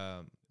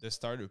the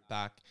starter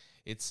pack,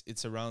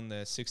 it's around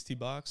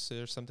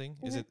 $60 or something.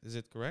 Mm-hmm. Is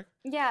it correct?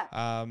 Yeah.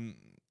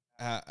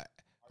 Uh,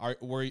 are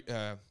were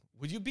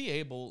would you be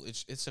able?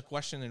 It's a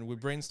question, and we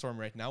brainstorm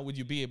right now. Would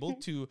you be able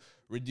to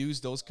reduce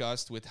those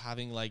costs with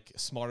having like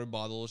smaller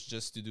bottles,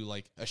 just to do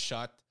like a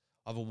shot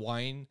of a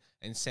wine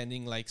and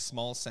sending like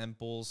small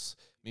samples,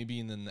 maybe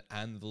in an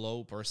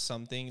envelope or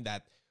something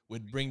that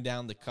would bring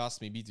down the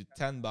cost maybe to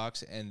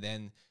 $10, and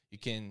then you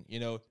can,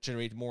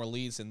 generate more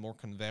leads and more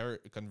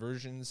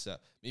conversions.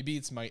 Maybe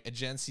it's my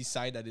agency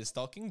side that is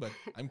talking, but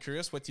I'm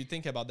curious what you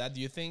think about that.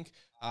 Do you think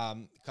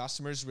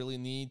customers really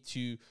need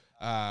to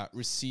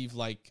receive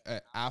like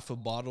half a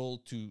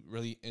bottle to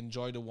really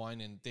enjoy the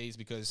wine and taste,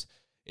 because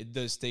it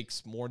does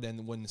takes more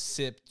than one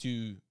sip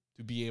to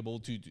be able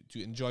to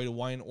enjoy the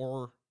wine,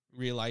 or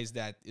realize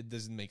that it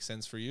doesn't make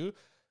sense for you?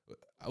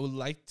 I would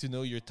like to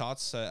know your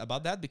thoughts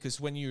about that,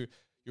 because when you're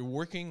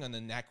working on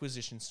an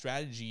acquisition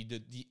strategy,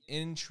 the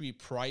entry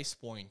price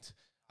point,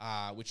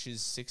 which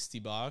is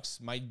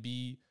 $60, might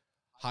be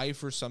high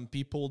for some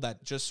people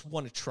that just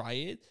want to try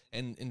it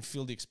and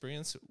feel the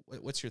experience.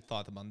 What's your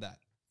thought about that?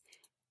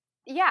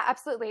 Yeah,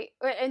 absolutely.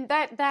 And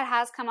that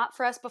has come up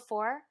for us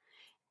before.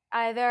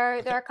 There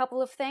are a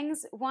couple of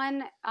things.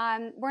 One,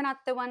 we're not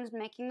the ones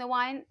making the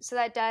wine, so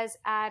that does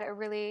add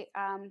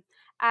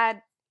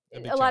add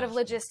a lot of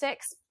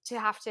logistics to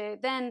have to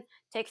then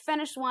take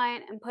finished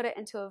wine and put it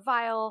into a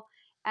vial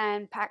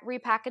and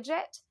repackage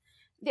it.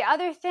 The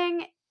other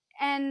thing,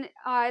 and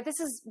this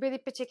is really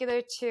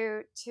particular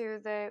to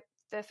the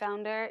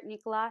founder,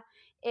 Nicolas,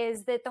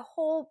 is that the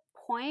whole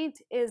point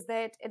is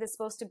that it is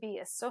supposed to be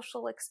a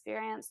social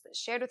experience that's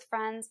shared with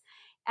friends.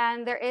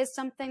 And there is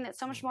something that's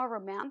so much more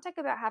romantic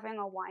about having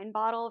a wine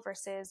bottle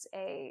versus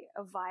a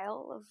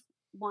vial of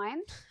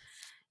wine.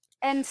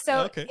 And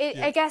so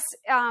I guess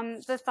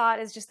the thought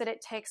is just that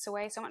it takes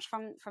away so much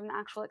from the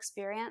actual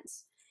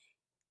experience.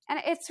 And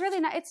it's really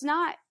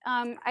not,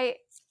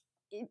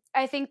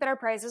 I think that our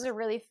prices are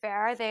really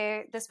fair.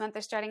 This month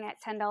they're starting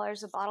at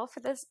 $10 a bottle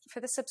for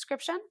the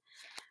subscription.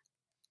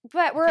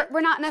 But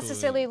we're not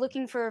necessarily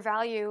looking for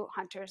value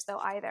hunters though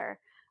either.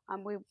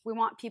 We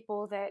want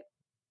people that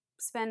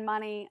spend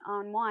money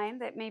on wine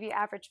that maybe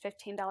average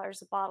 $15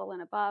 a bottle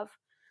and above.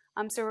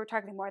 So we're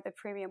targeting more the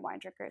premium wine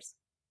drinkers.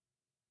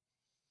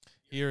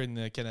 Here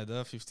in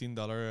Canada,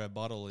 $15 a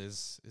bottle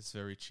is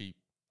very cheap.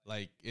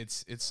 Like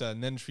it's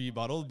an entry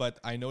bottle, but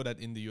I know that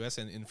in the US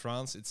and in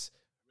France it's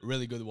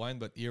really good wine.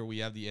 But here we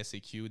have the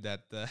SAQ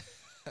that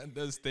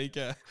does take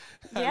a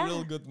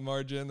little good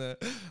margin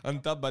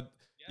on top. But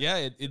yeah,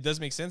 it does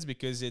make sense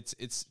because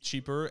it's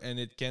cheaper, and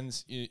it can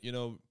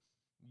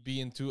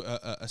be into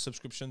a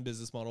subscription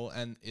business model,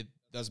 and it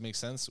does make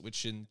sense,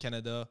 which in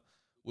Canada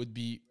would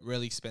be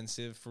really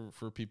expensive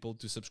for people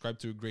to subscribe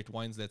to great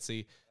wines, let's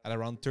say at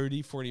around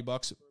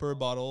 $30-$40 per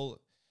bottle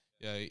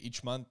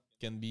each month.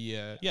 Can be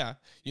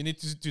you need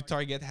to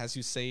target, as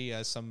you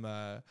say, some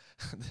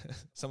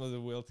of the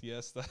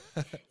wealthiest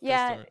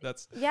customer.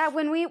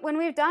 When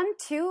we've done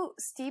too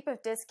steep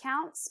of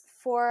discounts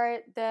for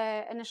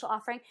the initial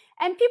offering,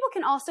 and people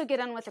can also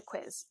get in with a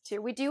quiz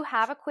too. We do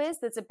have a quiz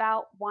that's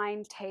about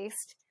wine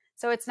taste,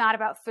 so it's not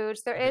about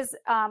foods. There is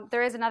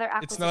another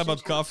acquisition. It's not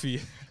about coffee.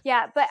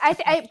 Yeah, but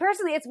I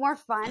personally, it's more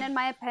fun, in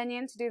my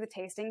opinion, to do the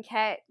tasting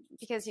kit,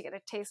 because you get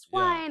to taste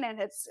wine, and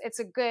it's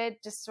a good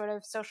just sort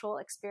of social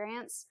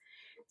experience.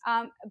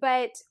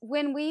 But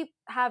when we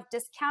have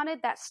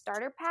discounted that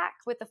starter pack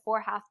with the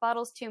 4 half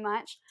bottles too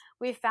much,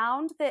 we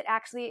found that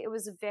actually it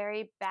was a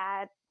very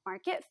bad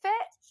market fit,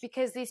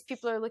 because these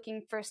people are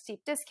looking for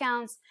steep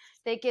discounts.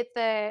 They get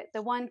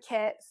the one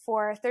kit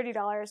for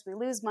 $30, we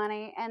lose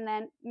money, and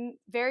then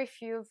very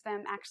few of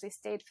them actually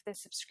stayed for the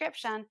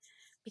subscription,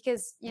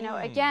 because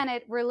again,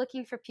 we're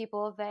looking for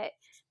people that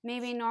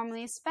maybe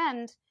normally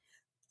spend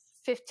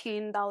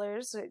 $15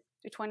 or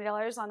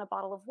 $20 on a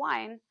bottle of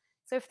wine.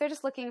 So if they're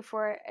just looking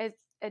for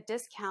a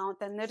discount,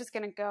 then they're just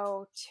going to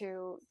go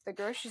to the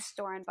grocery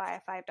store and buy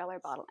a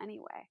 $5 bottle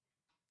anyway.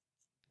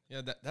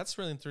 Yeah, that's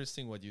really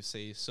interesting what you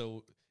say.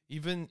 So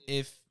even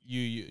if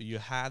you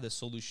had a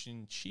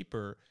solution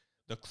cheaper,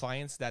 the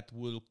clients that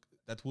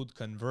would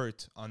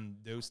convert on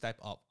those type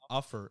of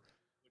offer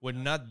would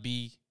not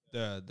be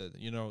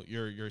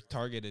your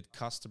targeted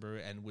customer,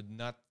 and would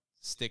not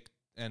stick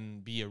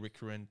and be a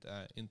recurrent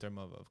in terms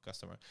of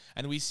customer.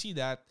 And we see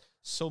that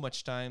so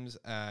much times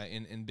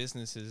in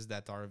businesses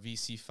that are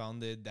VC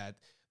founded, that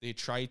they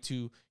try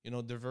to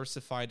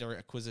diversify their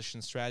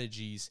acquisition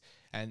strategies,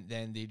 and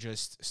then they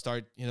just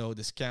start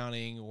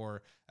discounting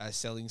or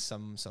selling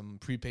some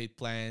prepaid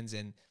plans,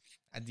 and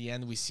at the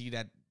end we see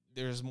that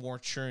there's more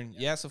churn.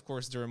 Yes, of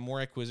course there are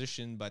more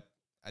acquisition, but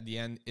at the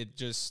end it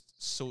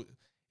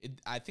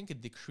I think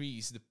it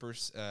decreased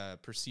the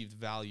perceived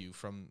value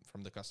from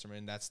the customer,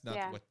 and that's not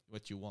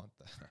what you want.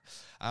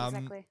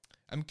 Exactly.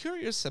 I'm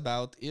curious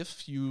about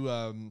if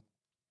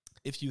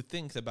you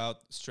think about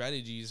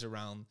strategies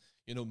around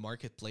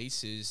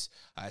marketplaces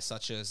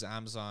such as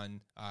Amazon,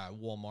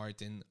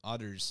 Walmart, and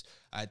others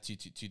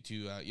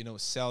to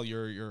sell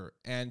your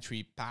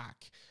entry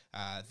pack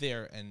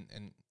there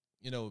and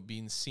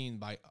being seen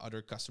by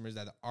other customers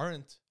that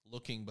aren't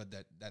looking, but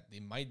that they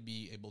might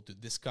be able to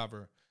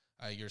discover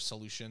your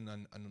solution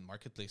on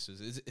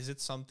marketplaces. Is it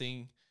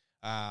something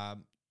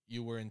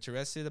you were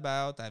interested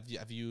about?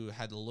 Have you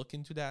had a look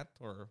into that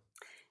or?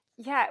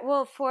 Yeah,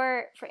 well,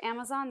 for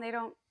Amazon, they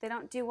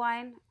don't do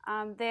wine.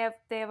 They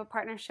have a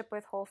partnership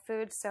with Whole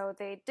Foods, so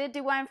they did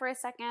do wine for a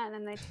second, and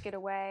then they took it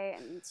away,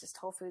 and it's just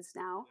Whole Foods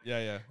now.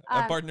 Yeah.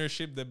 A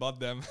partnership. They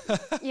bought them.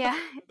 Yeah,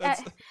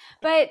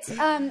 but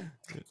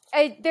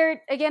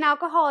there again,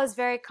 alcohol is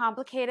very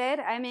complicated.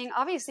 I mean,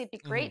 obviously, it'd be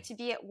great to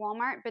be at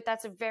Walmart, but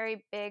that's a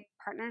very big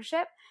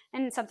partnership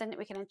and something that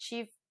we can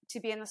achieve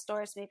to be in the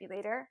stores maybe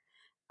later.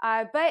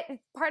 But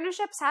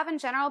partnerships have in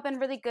general been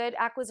really good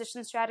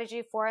acquisition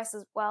strategy for us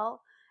as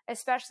well,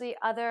 especially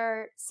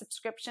other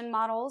subscription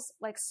models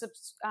like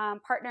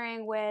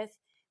partnering with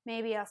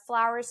maybe a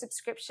flower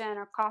subscription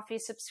or coffee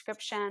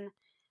subscription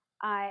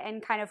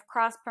and kind of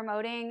cross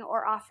promoting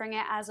or offering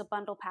it as a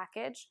bundle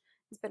package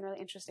has been really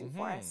interesting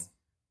for us.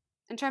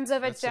 In terms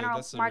of a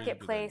general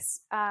marketplace,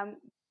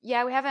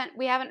 yeah, we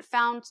haven't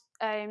found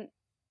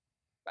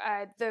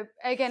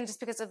again, just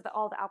because of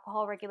all the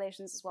alcohol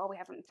regulations as well, we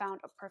haven't found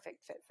a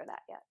perfect fit for that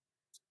yet.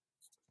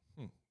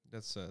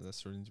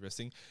 That's really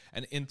interesting.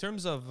 And in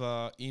terms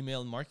of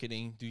email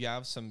marketing, do you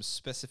have some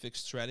specific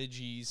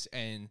strategies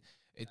and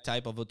a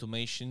type of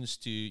automations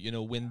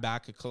to win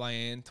back a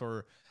client,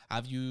 or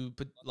have you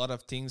put a lot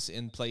of things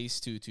in place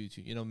to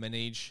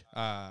manage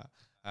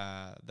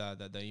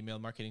the email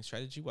marketing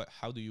strategy?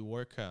 How do you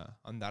work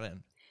on that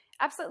end?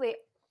 Absolutely.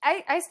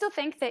 I still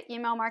think that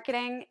email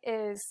marketing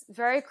is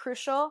very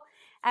crucial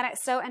and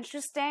it's so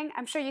interesting.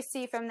 I'm sure you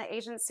see from the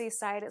agency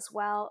side as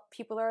well,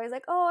 people are always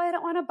like, oh, I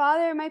don't want to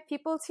bother my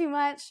people too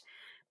much.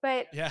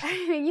 But yeah,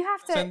 I mean, you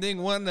have to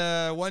sending one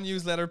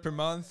newsletter per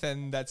month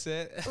and that's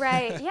it.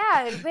 Right.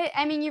 Yeah. But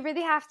I mean, you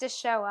really have to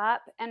show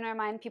up and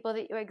remind people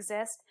that you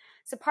exist.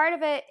 So part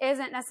of it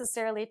isn't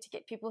necessarily to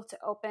get people to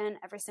open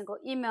every single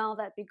email.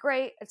 That'd be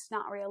great. It's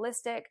not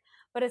realistic,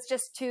 but it's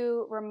just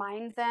to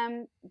remind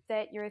them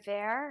that you're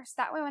there. So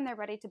that way, when they're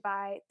ready to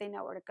buy, they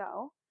know where to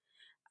go.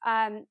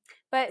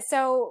 But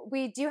so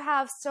we do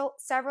have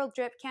several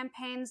drip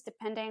campaigns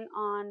depending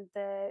on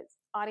the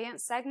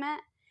audience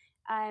segment.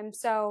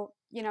 So,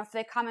 if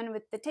they come in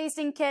with the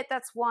tasting kit,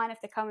 that's one.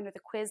 If they come in with a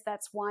quiz,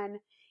 that's one.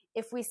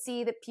 If we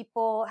see that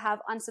people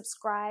have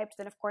unsubscribed,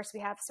 then of course we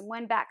have some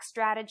win back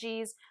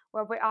strategies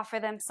where we offer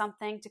them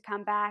something to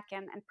come back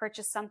and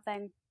purchase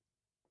something.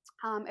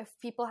 If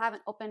people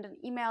haven't opened an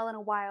email in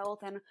a while,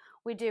 then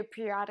we do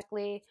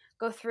periodically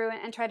go through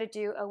and try to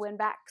do a win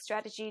back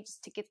strategy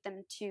just to get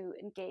them to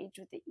engage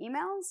with the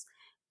emails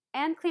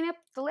and clean up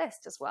the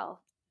list as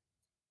well.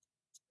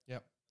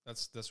 Yep.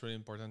 That's really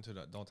important to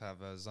don't have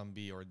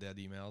zombie or dead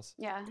emails.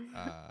 Yeah.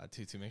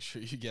 To make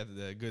sure you get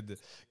the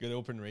good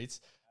open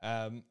rates.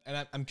 And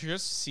I'm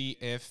curious to see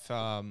if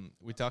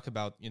we talk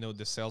about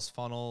the sales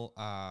funnel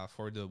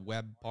for the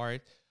web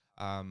part,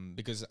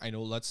 because I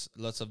know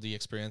lots of the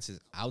experience is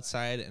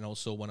outside, and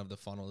also one of the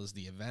funnels is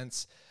the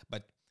events.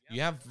 But you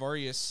have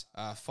various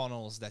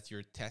funnels that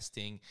you're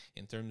testing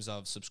in terms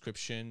of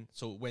subscription.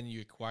 So when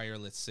you acquire,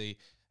 let's say,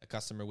 a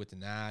customer with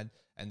an ad,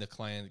 and the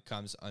client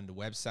comes on the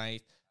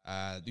website.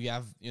 Do you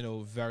have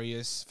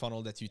various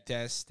funnel that you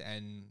test,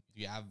 and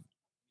do you have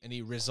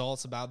any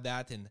results about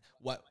that? And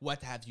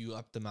what have you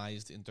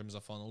optimized in terms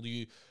of funnel? Do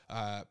you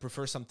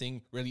prefer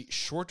something really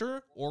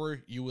shorter, or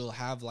you will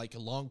have like a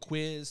long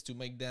quiz to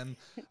make them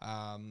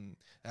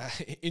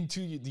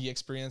into the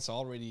experience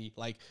already?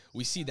 Like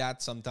we see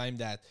that sometime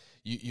that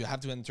you have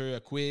to enter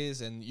a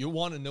quiz and you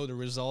want to know the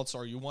results,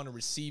 or you want to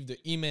receive the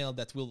email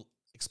that will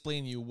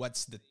explain you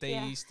what's the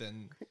taste. Yeah.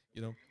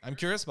 And I'm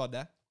curious about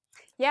that.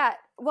 Yeah,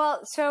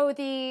 well, so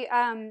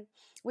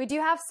we do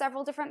have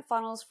several different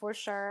funnels for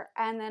sure,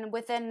 and then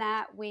within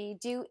that we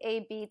do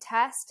A/B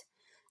test.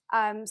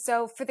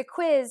 So for the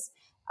quiz,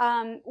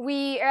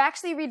 we are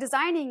actually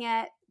redesigning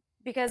it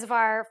because of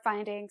our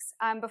findings.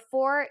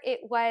 Before it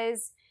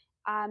was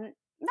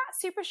not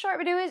super short,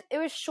 but it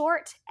was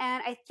short,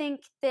 and I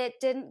think that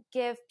didn't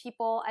give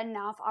people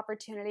enough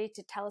opportunity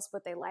to tell us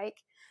what they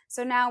like.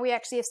 So now we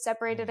actually have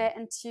separated it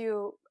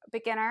into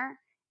beginner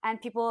and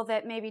people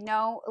that maybe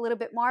know a little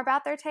bit more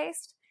about their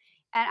taste.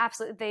 And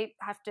absolutely, they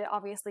have to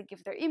obviously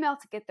give their email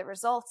to get the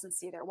results and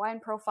see their wine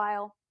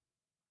profile.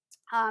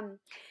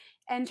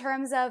 In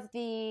terms of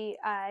the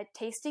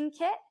tasting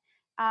kit,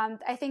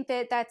 I think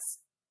that's,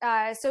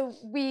 so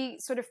we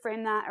sort of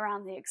frame that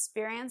around the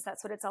experience.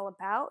 That's what it's all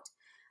about.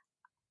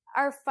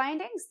 Our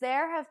findings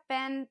there have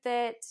been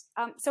that,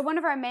 so one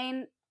of our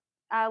main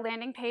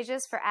landing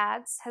pages for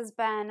ads has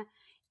been,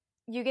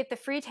 you get the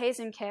free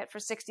tasting kit for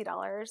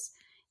 $60.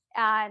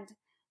 And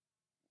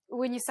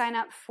when you sign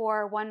up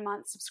for 1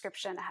 month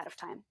subscription ahead of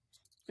time,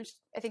 which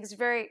I think is a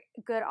very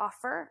good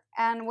offer.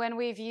 And when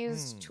we've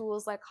used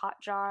tools like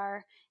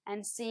Hotjar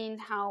and seen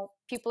how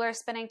people are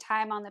spending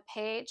time on the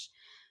page,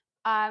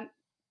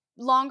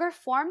 longer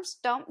forms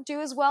don't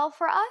do as well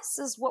for us,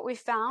 is what we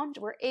found.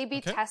 We're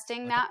A/B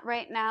testing that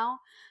right now,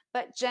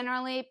 but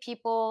generally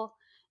people,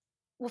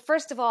 well,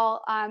 first of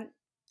all,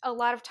 a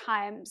lot of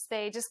times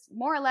they just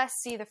more or less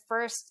see the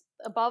first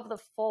above the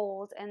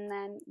fold and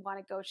then want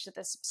to go to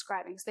the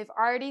subscribing. So they've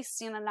already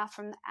seen enough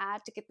from the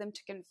ad to get them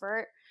to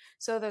convert.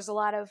 So there's a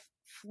lot of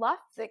fluff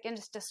that can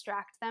just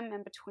distract them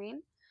in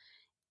between.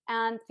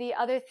 And the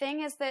other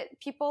thing is that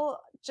people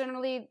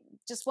generally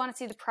just want to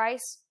see the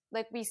price.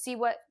 Like, we see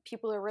what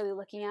people are really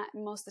looking at,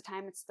 and most of the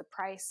time it's the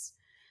price,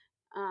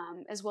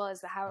 as well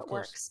as how it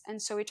works.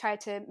 And so we try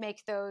to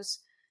make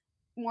those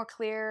more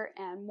clear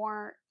and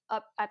more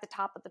up at the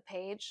top of the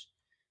page.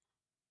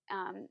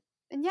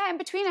 And yeah, in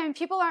between, I mean,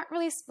 people aren't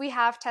really, we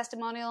have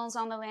testimonials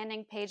on the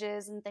landing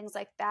pages and things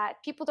like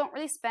that. People don't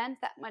really spend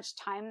that much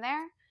time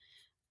there.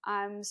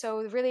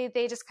 So really,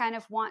 they just kind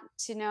of want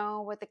to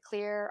know what the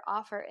clear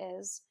offer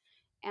is,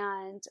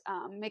 and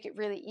make it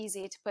really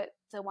easy to put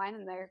the wine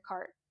in their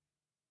cart.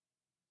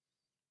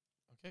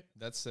 Okay,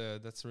 that's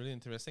really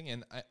interesting.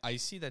 And I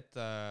see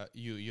that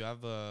you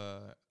have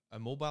a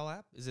mobile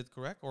app. Is it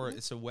correct, or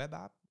it's a web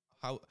app?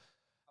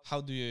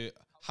 How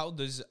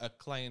does a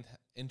client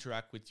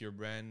interact with your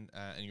brand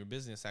and your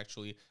business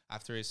actually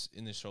after his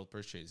initial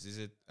purchase? Is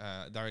it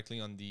directly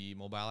on the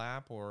mobile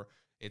app, or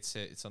it's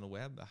on the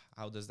web?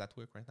 How does that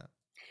work right now?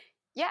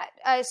 Yeah,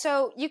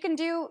 so you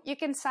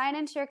can sign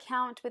into your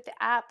account with the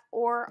app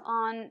or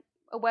on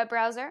a web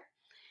browser.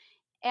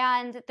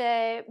 And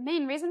the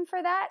main reason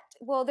for that,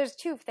 well, there's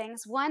two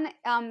things. One,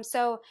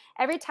 so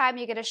every time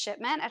you get a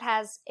shipment, it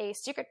has a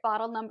secret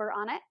bottle number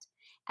on it,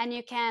 and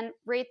you can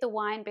rate the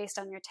wine based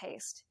on your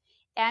taste.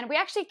 And we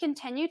actually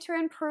continue to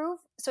improve.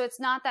 So it's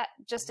not that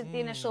just at the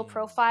initial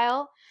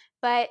profile,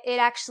 but it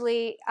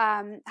actually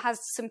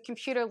has some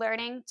computer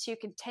learning to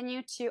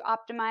continue to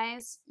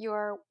optimize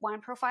your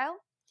wine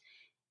profile.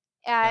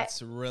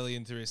 That's really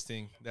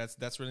interesting.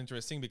 That's really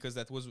interesting, because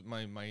that was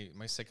my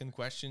second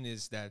question,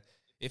 is that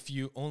if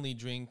you only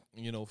drink,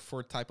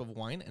 4 type of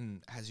wine,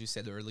 and as you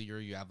said earlier,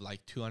 you have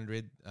like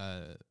 200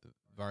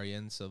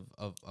 variants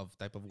of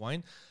type of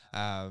wine,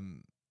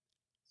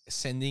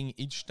 sending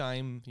each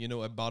time,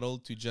 a bottle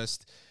to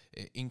just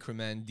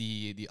increment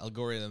the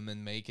algorithm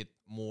and make it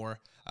more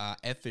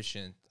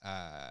efficient.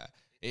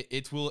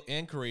 It will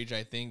encourage,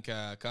 I think,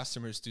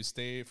 customers to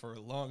stay for a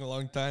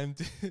long time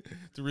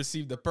to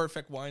receive the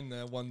perfect wine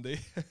one day.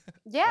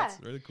 Yeah, that's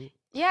really cool.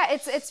 Yeah,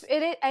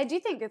 I do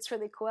think it's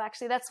really cool.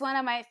 Actually, that's one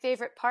of my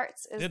favorite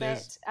parts.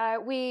 It's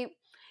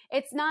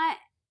not,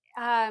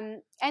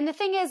 and the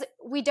thing is,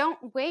 we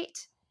don't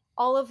weight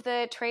all of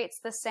the traits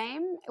the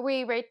same.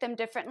 We rate them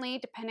differently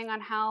depending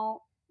on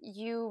how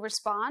you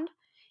respond.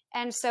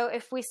 And so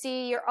if we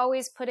see you're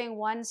always putting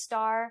 1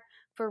 star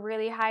for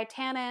really high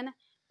tannin,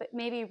 but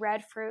maybe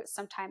red fruit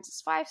sometimes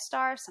is 5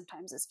 stars,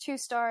 sometimes it's 2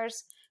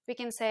 stars, we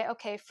can say,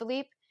 okay,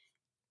 Philippe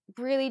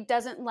really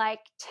doesn't like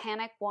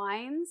tannic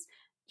wines.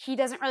 He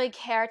doesn't really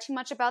care too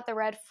much about the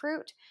red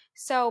fruit.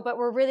 But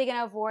we're really going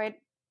to avoid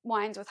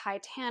wines with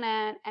high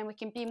tannin, and we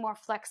can be more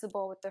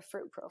flexible with the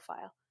fruit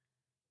profile.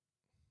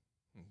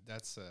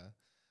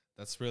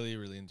 That's really,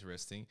 really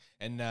interesting.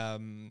 And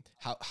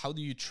how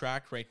do you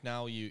track right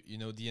now,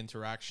 the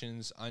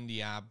interactions on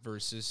the app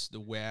versus the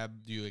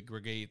web? Do you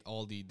aggregate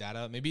all the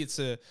data? Maybe it's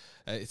a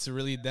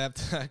really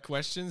depth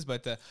questions,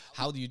 but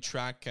how do you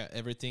track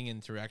everything,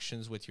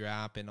 interactions with your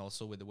app and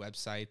also with the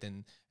website,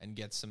 and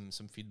get some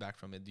feedback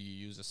from it? Do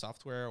you use a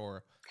software,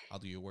 or how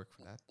do you work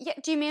for that? Yeah,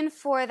 do you mean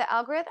for the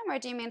algorithm, or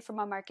do you mean from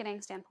a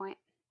marketing standpoint?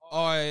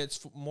 Oh,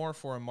 it's more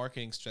for a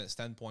marketing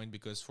standpoint,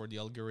 because for the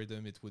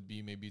algorithm, it would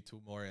be maybe too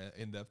more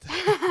in-depth.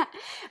 All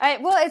right.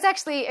 Well, it's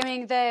actually, I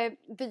mean,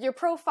 your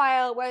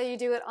profile, whether you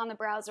do it on the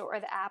browser or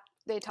the app,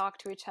 they talk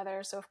to each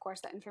other. So, of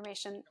course, that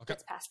information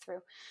gets passed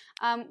through.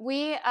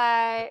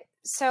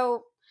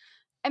 So,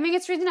 I mean,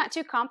 it's really not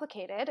too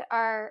complicated.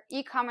 Our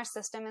e-commerce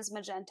system is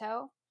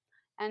Magento.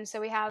 And so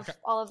we have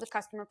all of the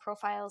customer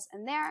profiles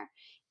in there.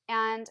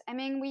 And, I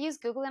mean, we use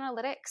Google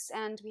Analytics,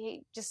 and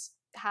we just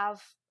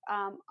have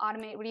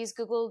we use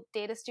Google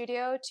Data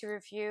Studio to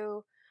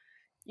review,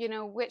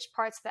 which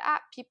parts of the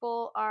app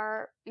people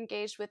are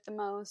engaged with the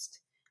most.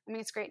 I mean,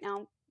 it's great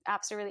now.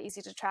 Apps are really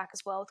easy to track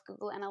as well with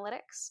Google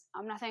Analytics.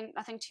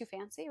 Nothing too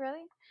fancy,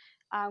 really.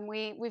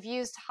 We've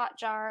used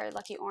Hotjar,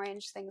 Lucky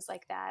Orange, things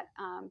like that,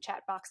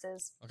 chat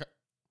boxes. Okay,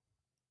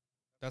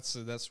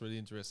 that's really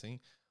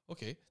interesting.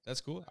 Okay,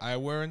 that's cool. I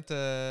weren't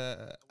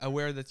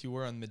aware that you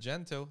were on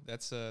Magento.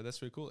 That's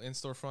really cool. In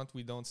Storefront,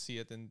 we don't see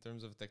it in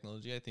terms of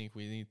technology. I think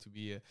we need to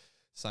be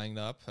signed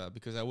up,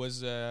 because I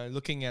was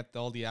looking at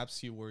all the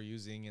apps you were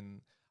using,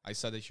 and I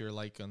saw that you're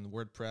like on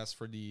WordPress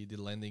for the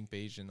landing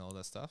page and all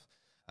that stuff.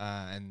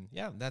 And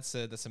yeah, that's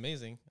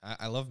amazing.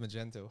 I love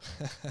Magento.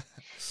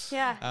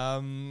 Yeah.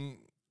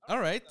 All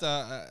right.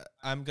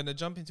 I'm gonna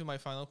jump into my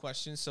final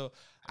question. So,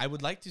 I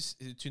would like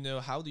to know,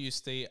 how do you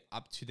stay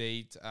up to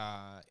date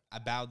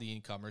about the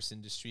e-commerce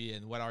industry,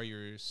 and what are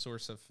your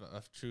source of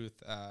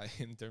truth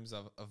in terms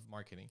of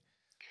marketing?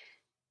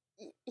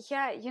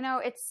 Yeah,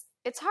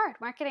 it's hard.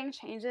 Marketing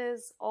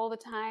changes all the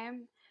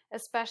time,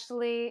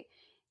 especially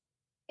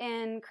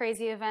in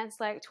crazy events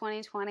like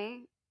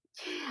 2020.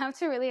 You have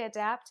to really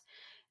adapt.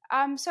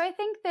 So I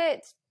think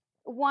that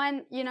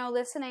one,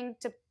 listening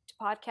to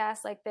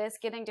podcasts like this,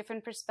 getting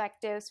different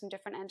perspectives from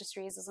different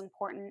industries is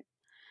important.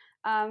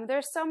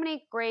 There's so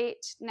many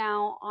great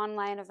now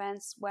online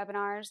events,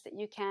 webinars that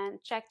you can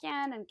check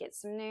in and get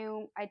some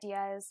new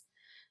ideas,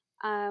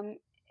 um,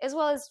 as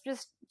well as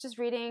just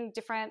reading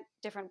different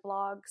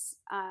blogs,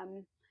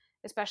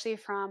 especially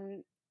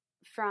from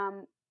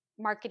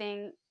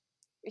marketing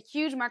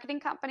huge marketing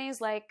companies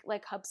like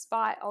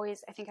HubSpot.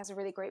 Always, I think, has a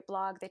really great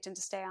blog. They tend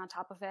to stay on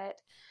top of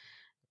it.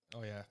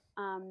 Oh yeah,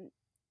 Um,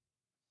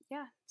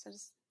 yeah, so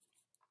that's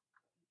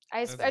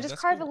I just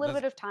that's carve a cool. little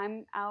That's bit of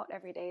time out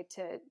every day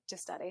to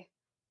study.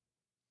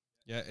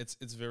 Yeah,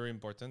 it's very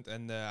important.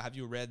 And have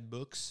you read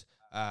books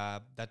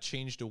that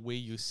change the way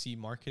you see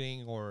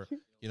marketing, or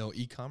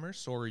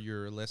e-commerce, or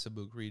you're less a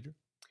book reader?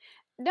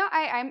 No,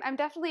 I'm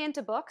definitely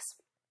into books.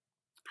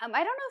 I don't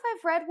know if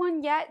I've read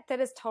one yet that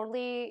has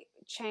totally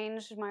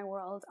changed my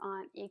world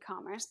on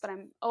e-commerce, but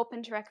I'm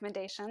open to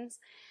recommendations.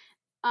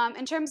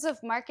 In terms of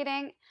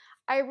marketing,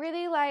 I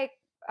really like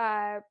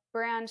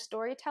brand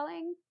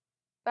storytelling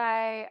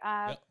by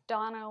Yeah.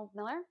 Donald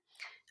Miller.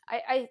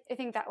 I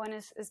think that one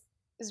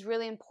is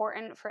really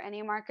important for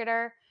any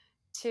marketer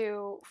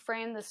to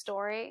frame the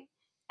story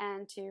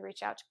and to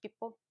reach out to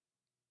people.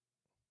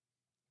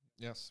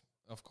 Yes,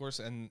 of course,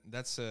 and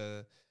that's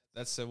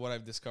what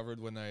I've discovered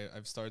when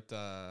I've started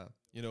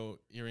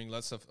hearing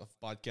lots of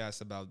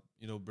podcasts about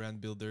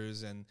brand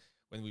builders, and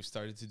when we've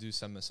started to do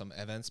some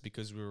events,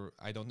 because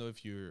I don't know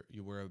if you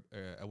were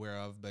aware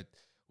of, but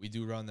we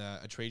do run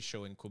a trade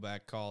show in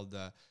Quebec called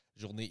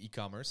Journée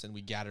e-commerce, and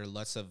we gather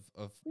lots of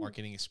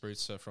marketing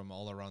experts from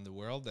all around the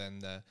world,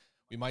 and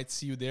we might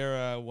see you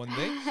there one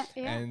day.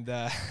 Yeah. And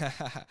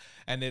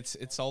and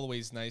it's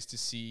always nice to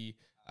see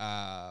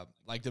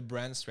like the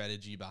brand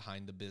strategy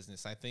behind the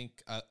business. I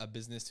think a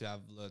business to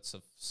have lots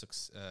of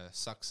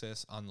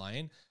success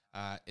online,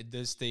 it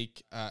does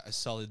take a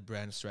solid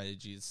brand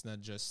strategy. It's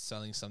not just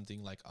selling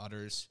something like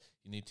others.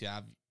 You need to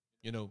have,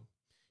 you know,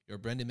 your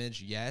brand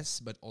image, yes,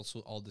 but also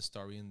all the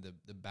story and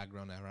the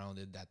background around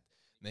it that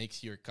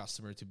makes your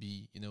customer to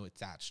be,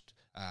 attached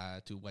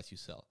to what you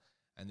sell.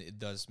 And it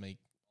does make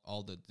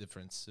all the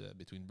difference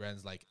between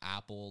brands like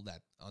Apple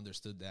that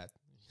understood that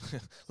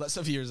lots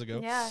of years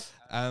ago. Yeah.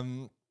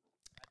 Um,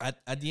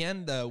 at the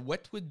end,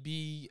 what would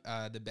be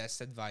the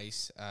best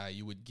advice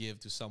you would give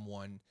to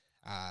someone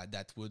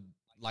that would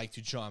like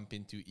to jump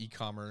into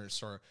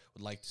e-commerce, or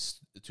would like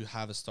to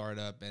have a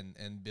startup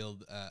and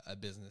build a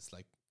business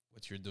like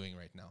what you're doing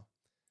right now?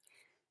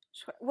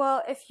 Sure.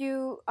 Well, if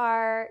you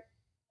are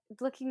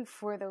looking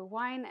for the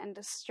wine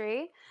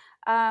industry,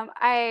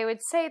 I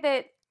would say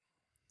that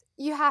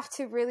you have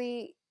to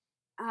really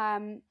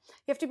you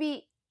have to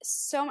be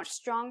so much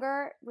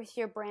stronger with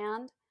your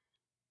brand,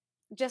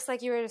 just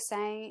like you were just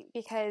saying,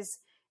 because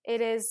it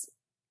is,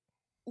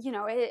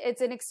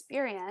 it's an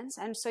experience,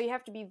 and so you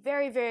have to be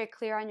very, very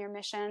clear on your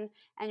mission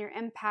and your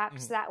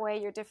impact, so Mhm. that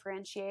way you're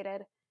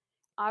differentiated.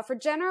 For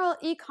general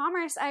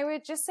e-commerce, I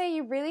would just say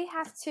you really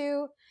have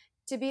to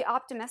be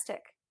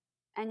optimistic,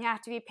 and you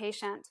have to be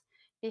patient,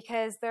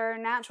 because there are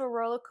natural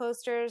roller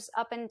coasters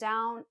up and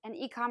down, and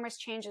e-commerce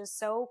changes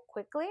so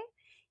quickly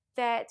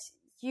that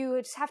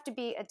you just have to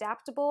be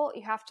adaptable.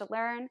 You have to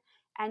learn,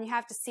 and you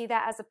have to see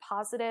that as a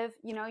positive.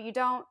 You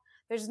don't.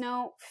 There's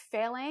no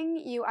failing.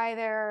 You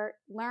either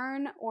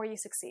learn or you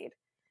succeed,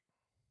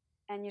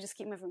 and you just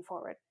keep moving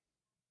forward.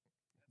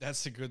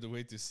 That's a good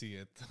way to see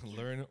it.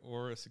 Learn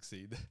or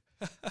succeed.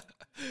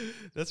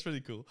 That's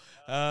pretty cool.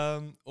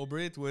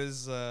 Aubrey, it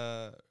was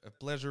a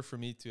pleasure for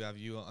me to have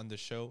you on the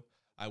show.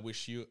 I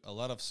wish you a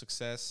lot of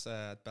success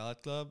at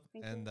Palate Club,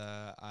 Thank you. and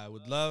I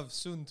would love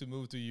soon to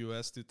move to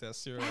US to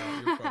test your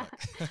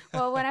product.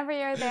 Well, whenever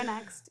you're there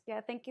next.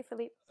 Yeah, thank you,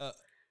 Philippe. uh,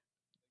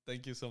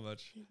 Thank you so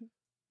much.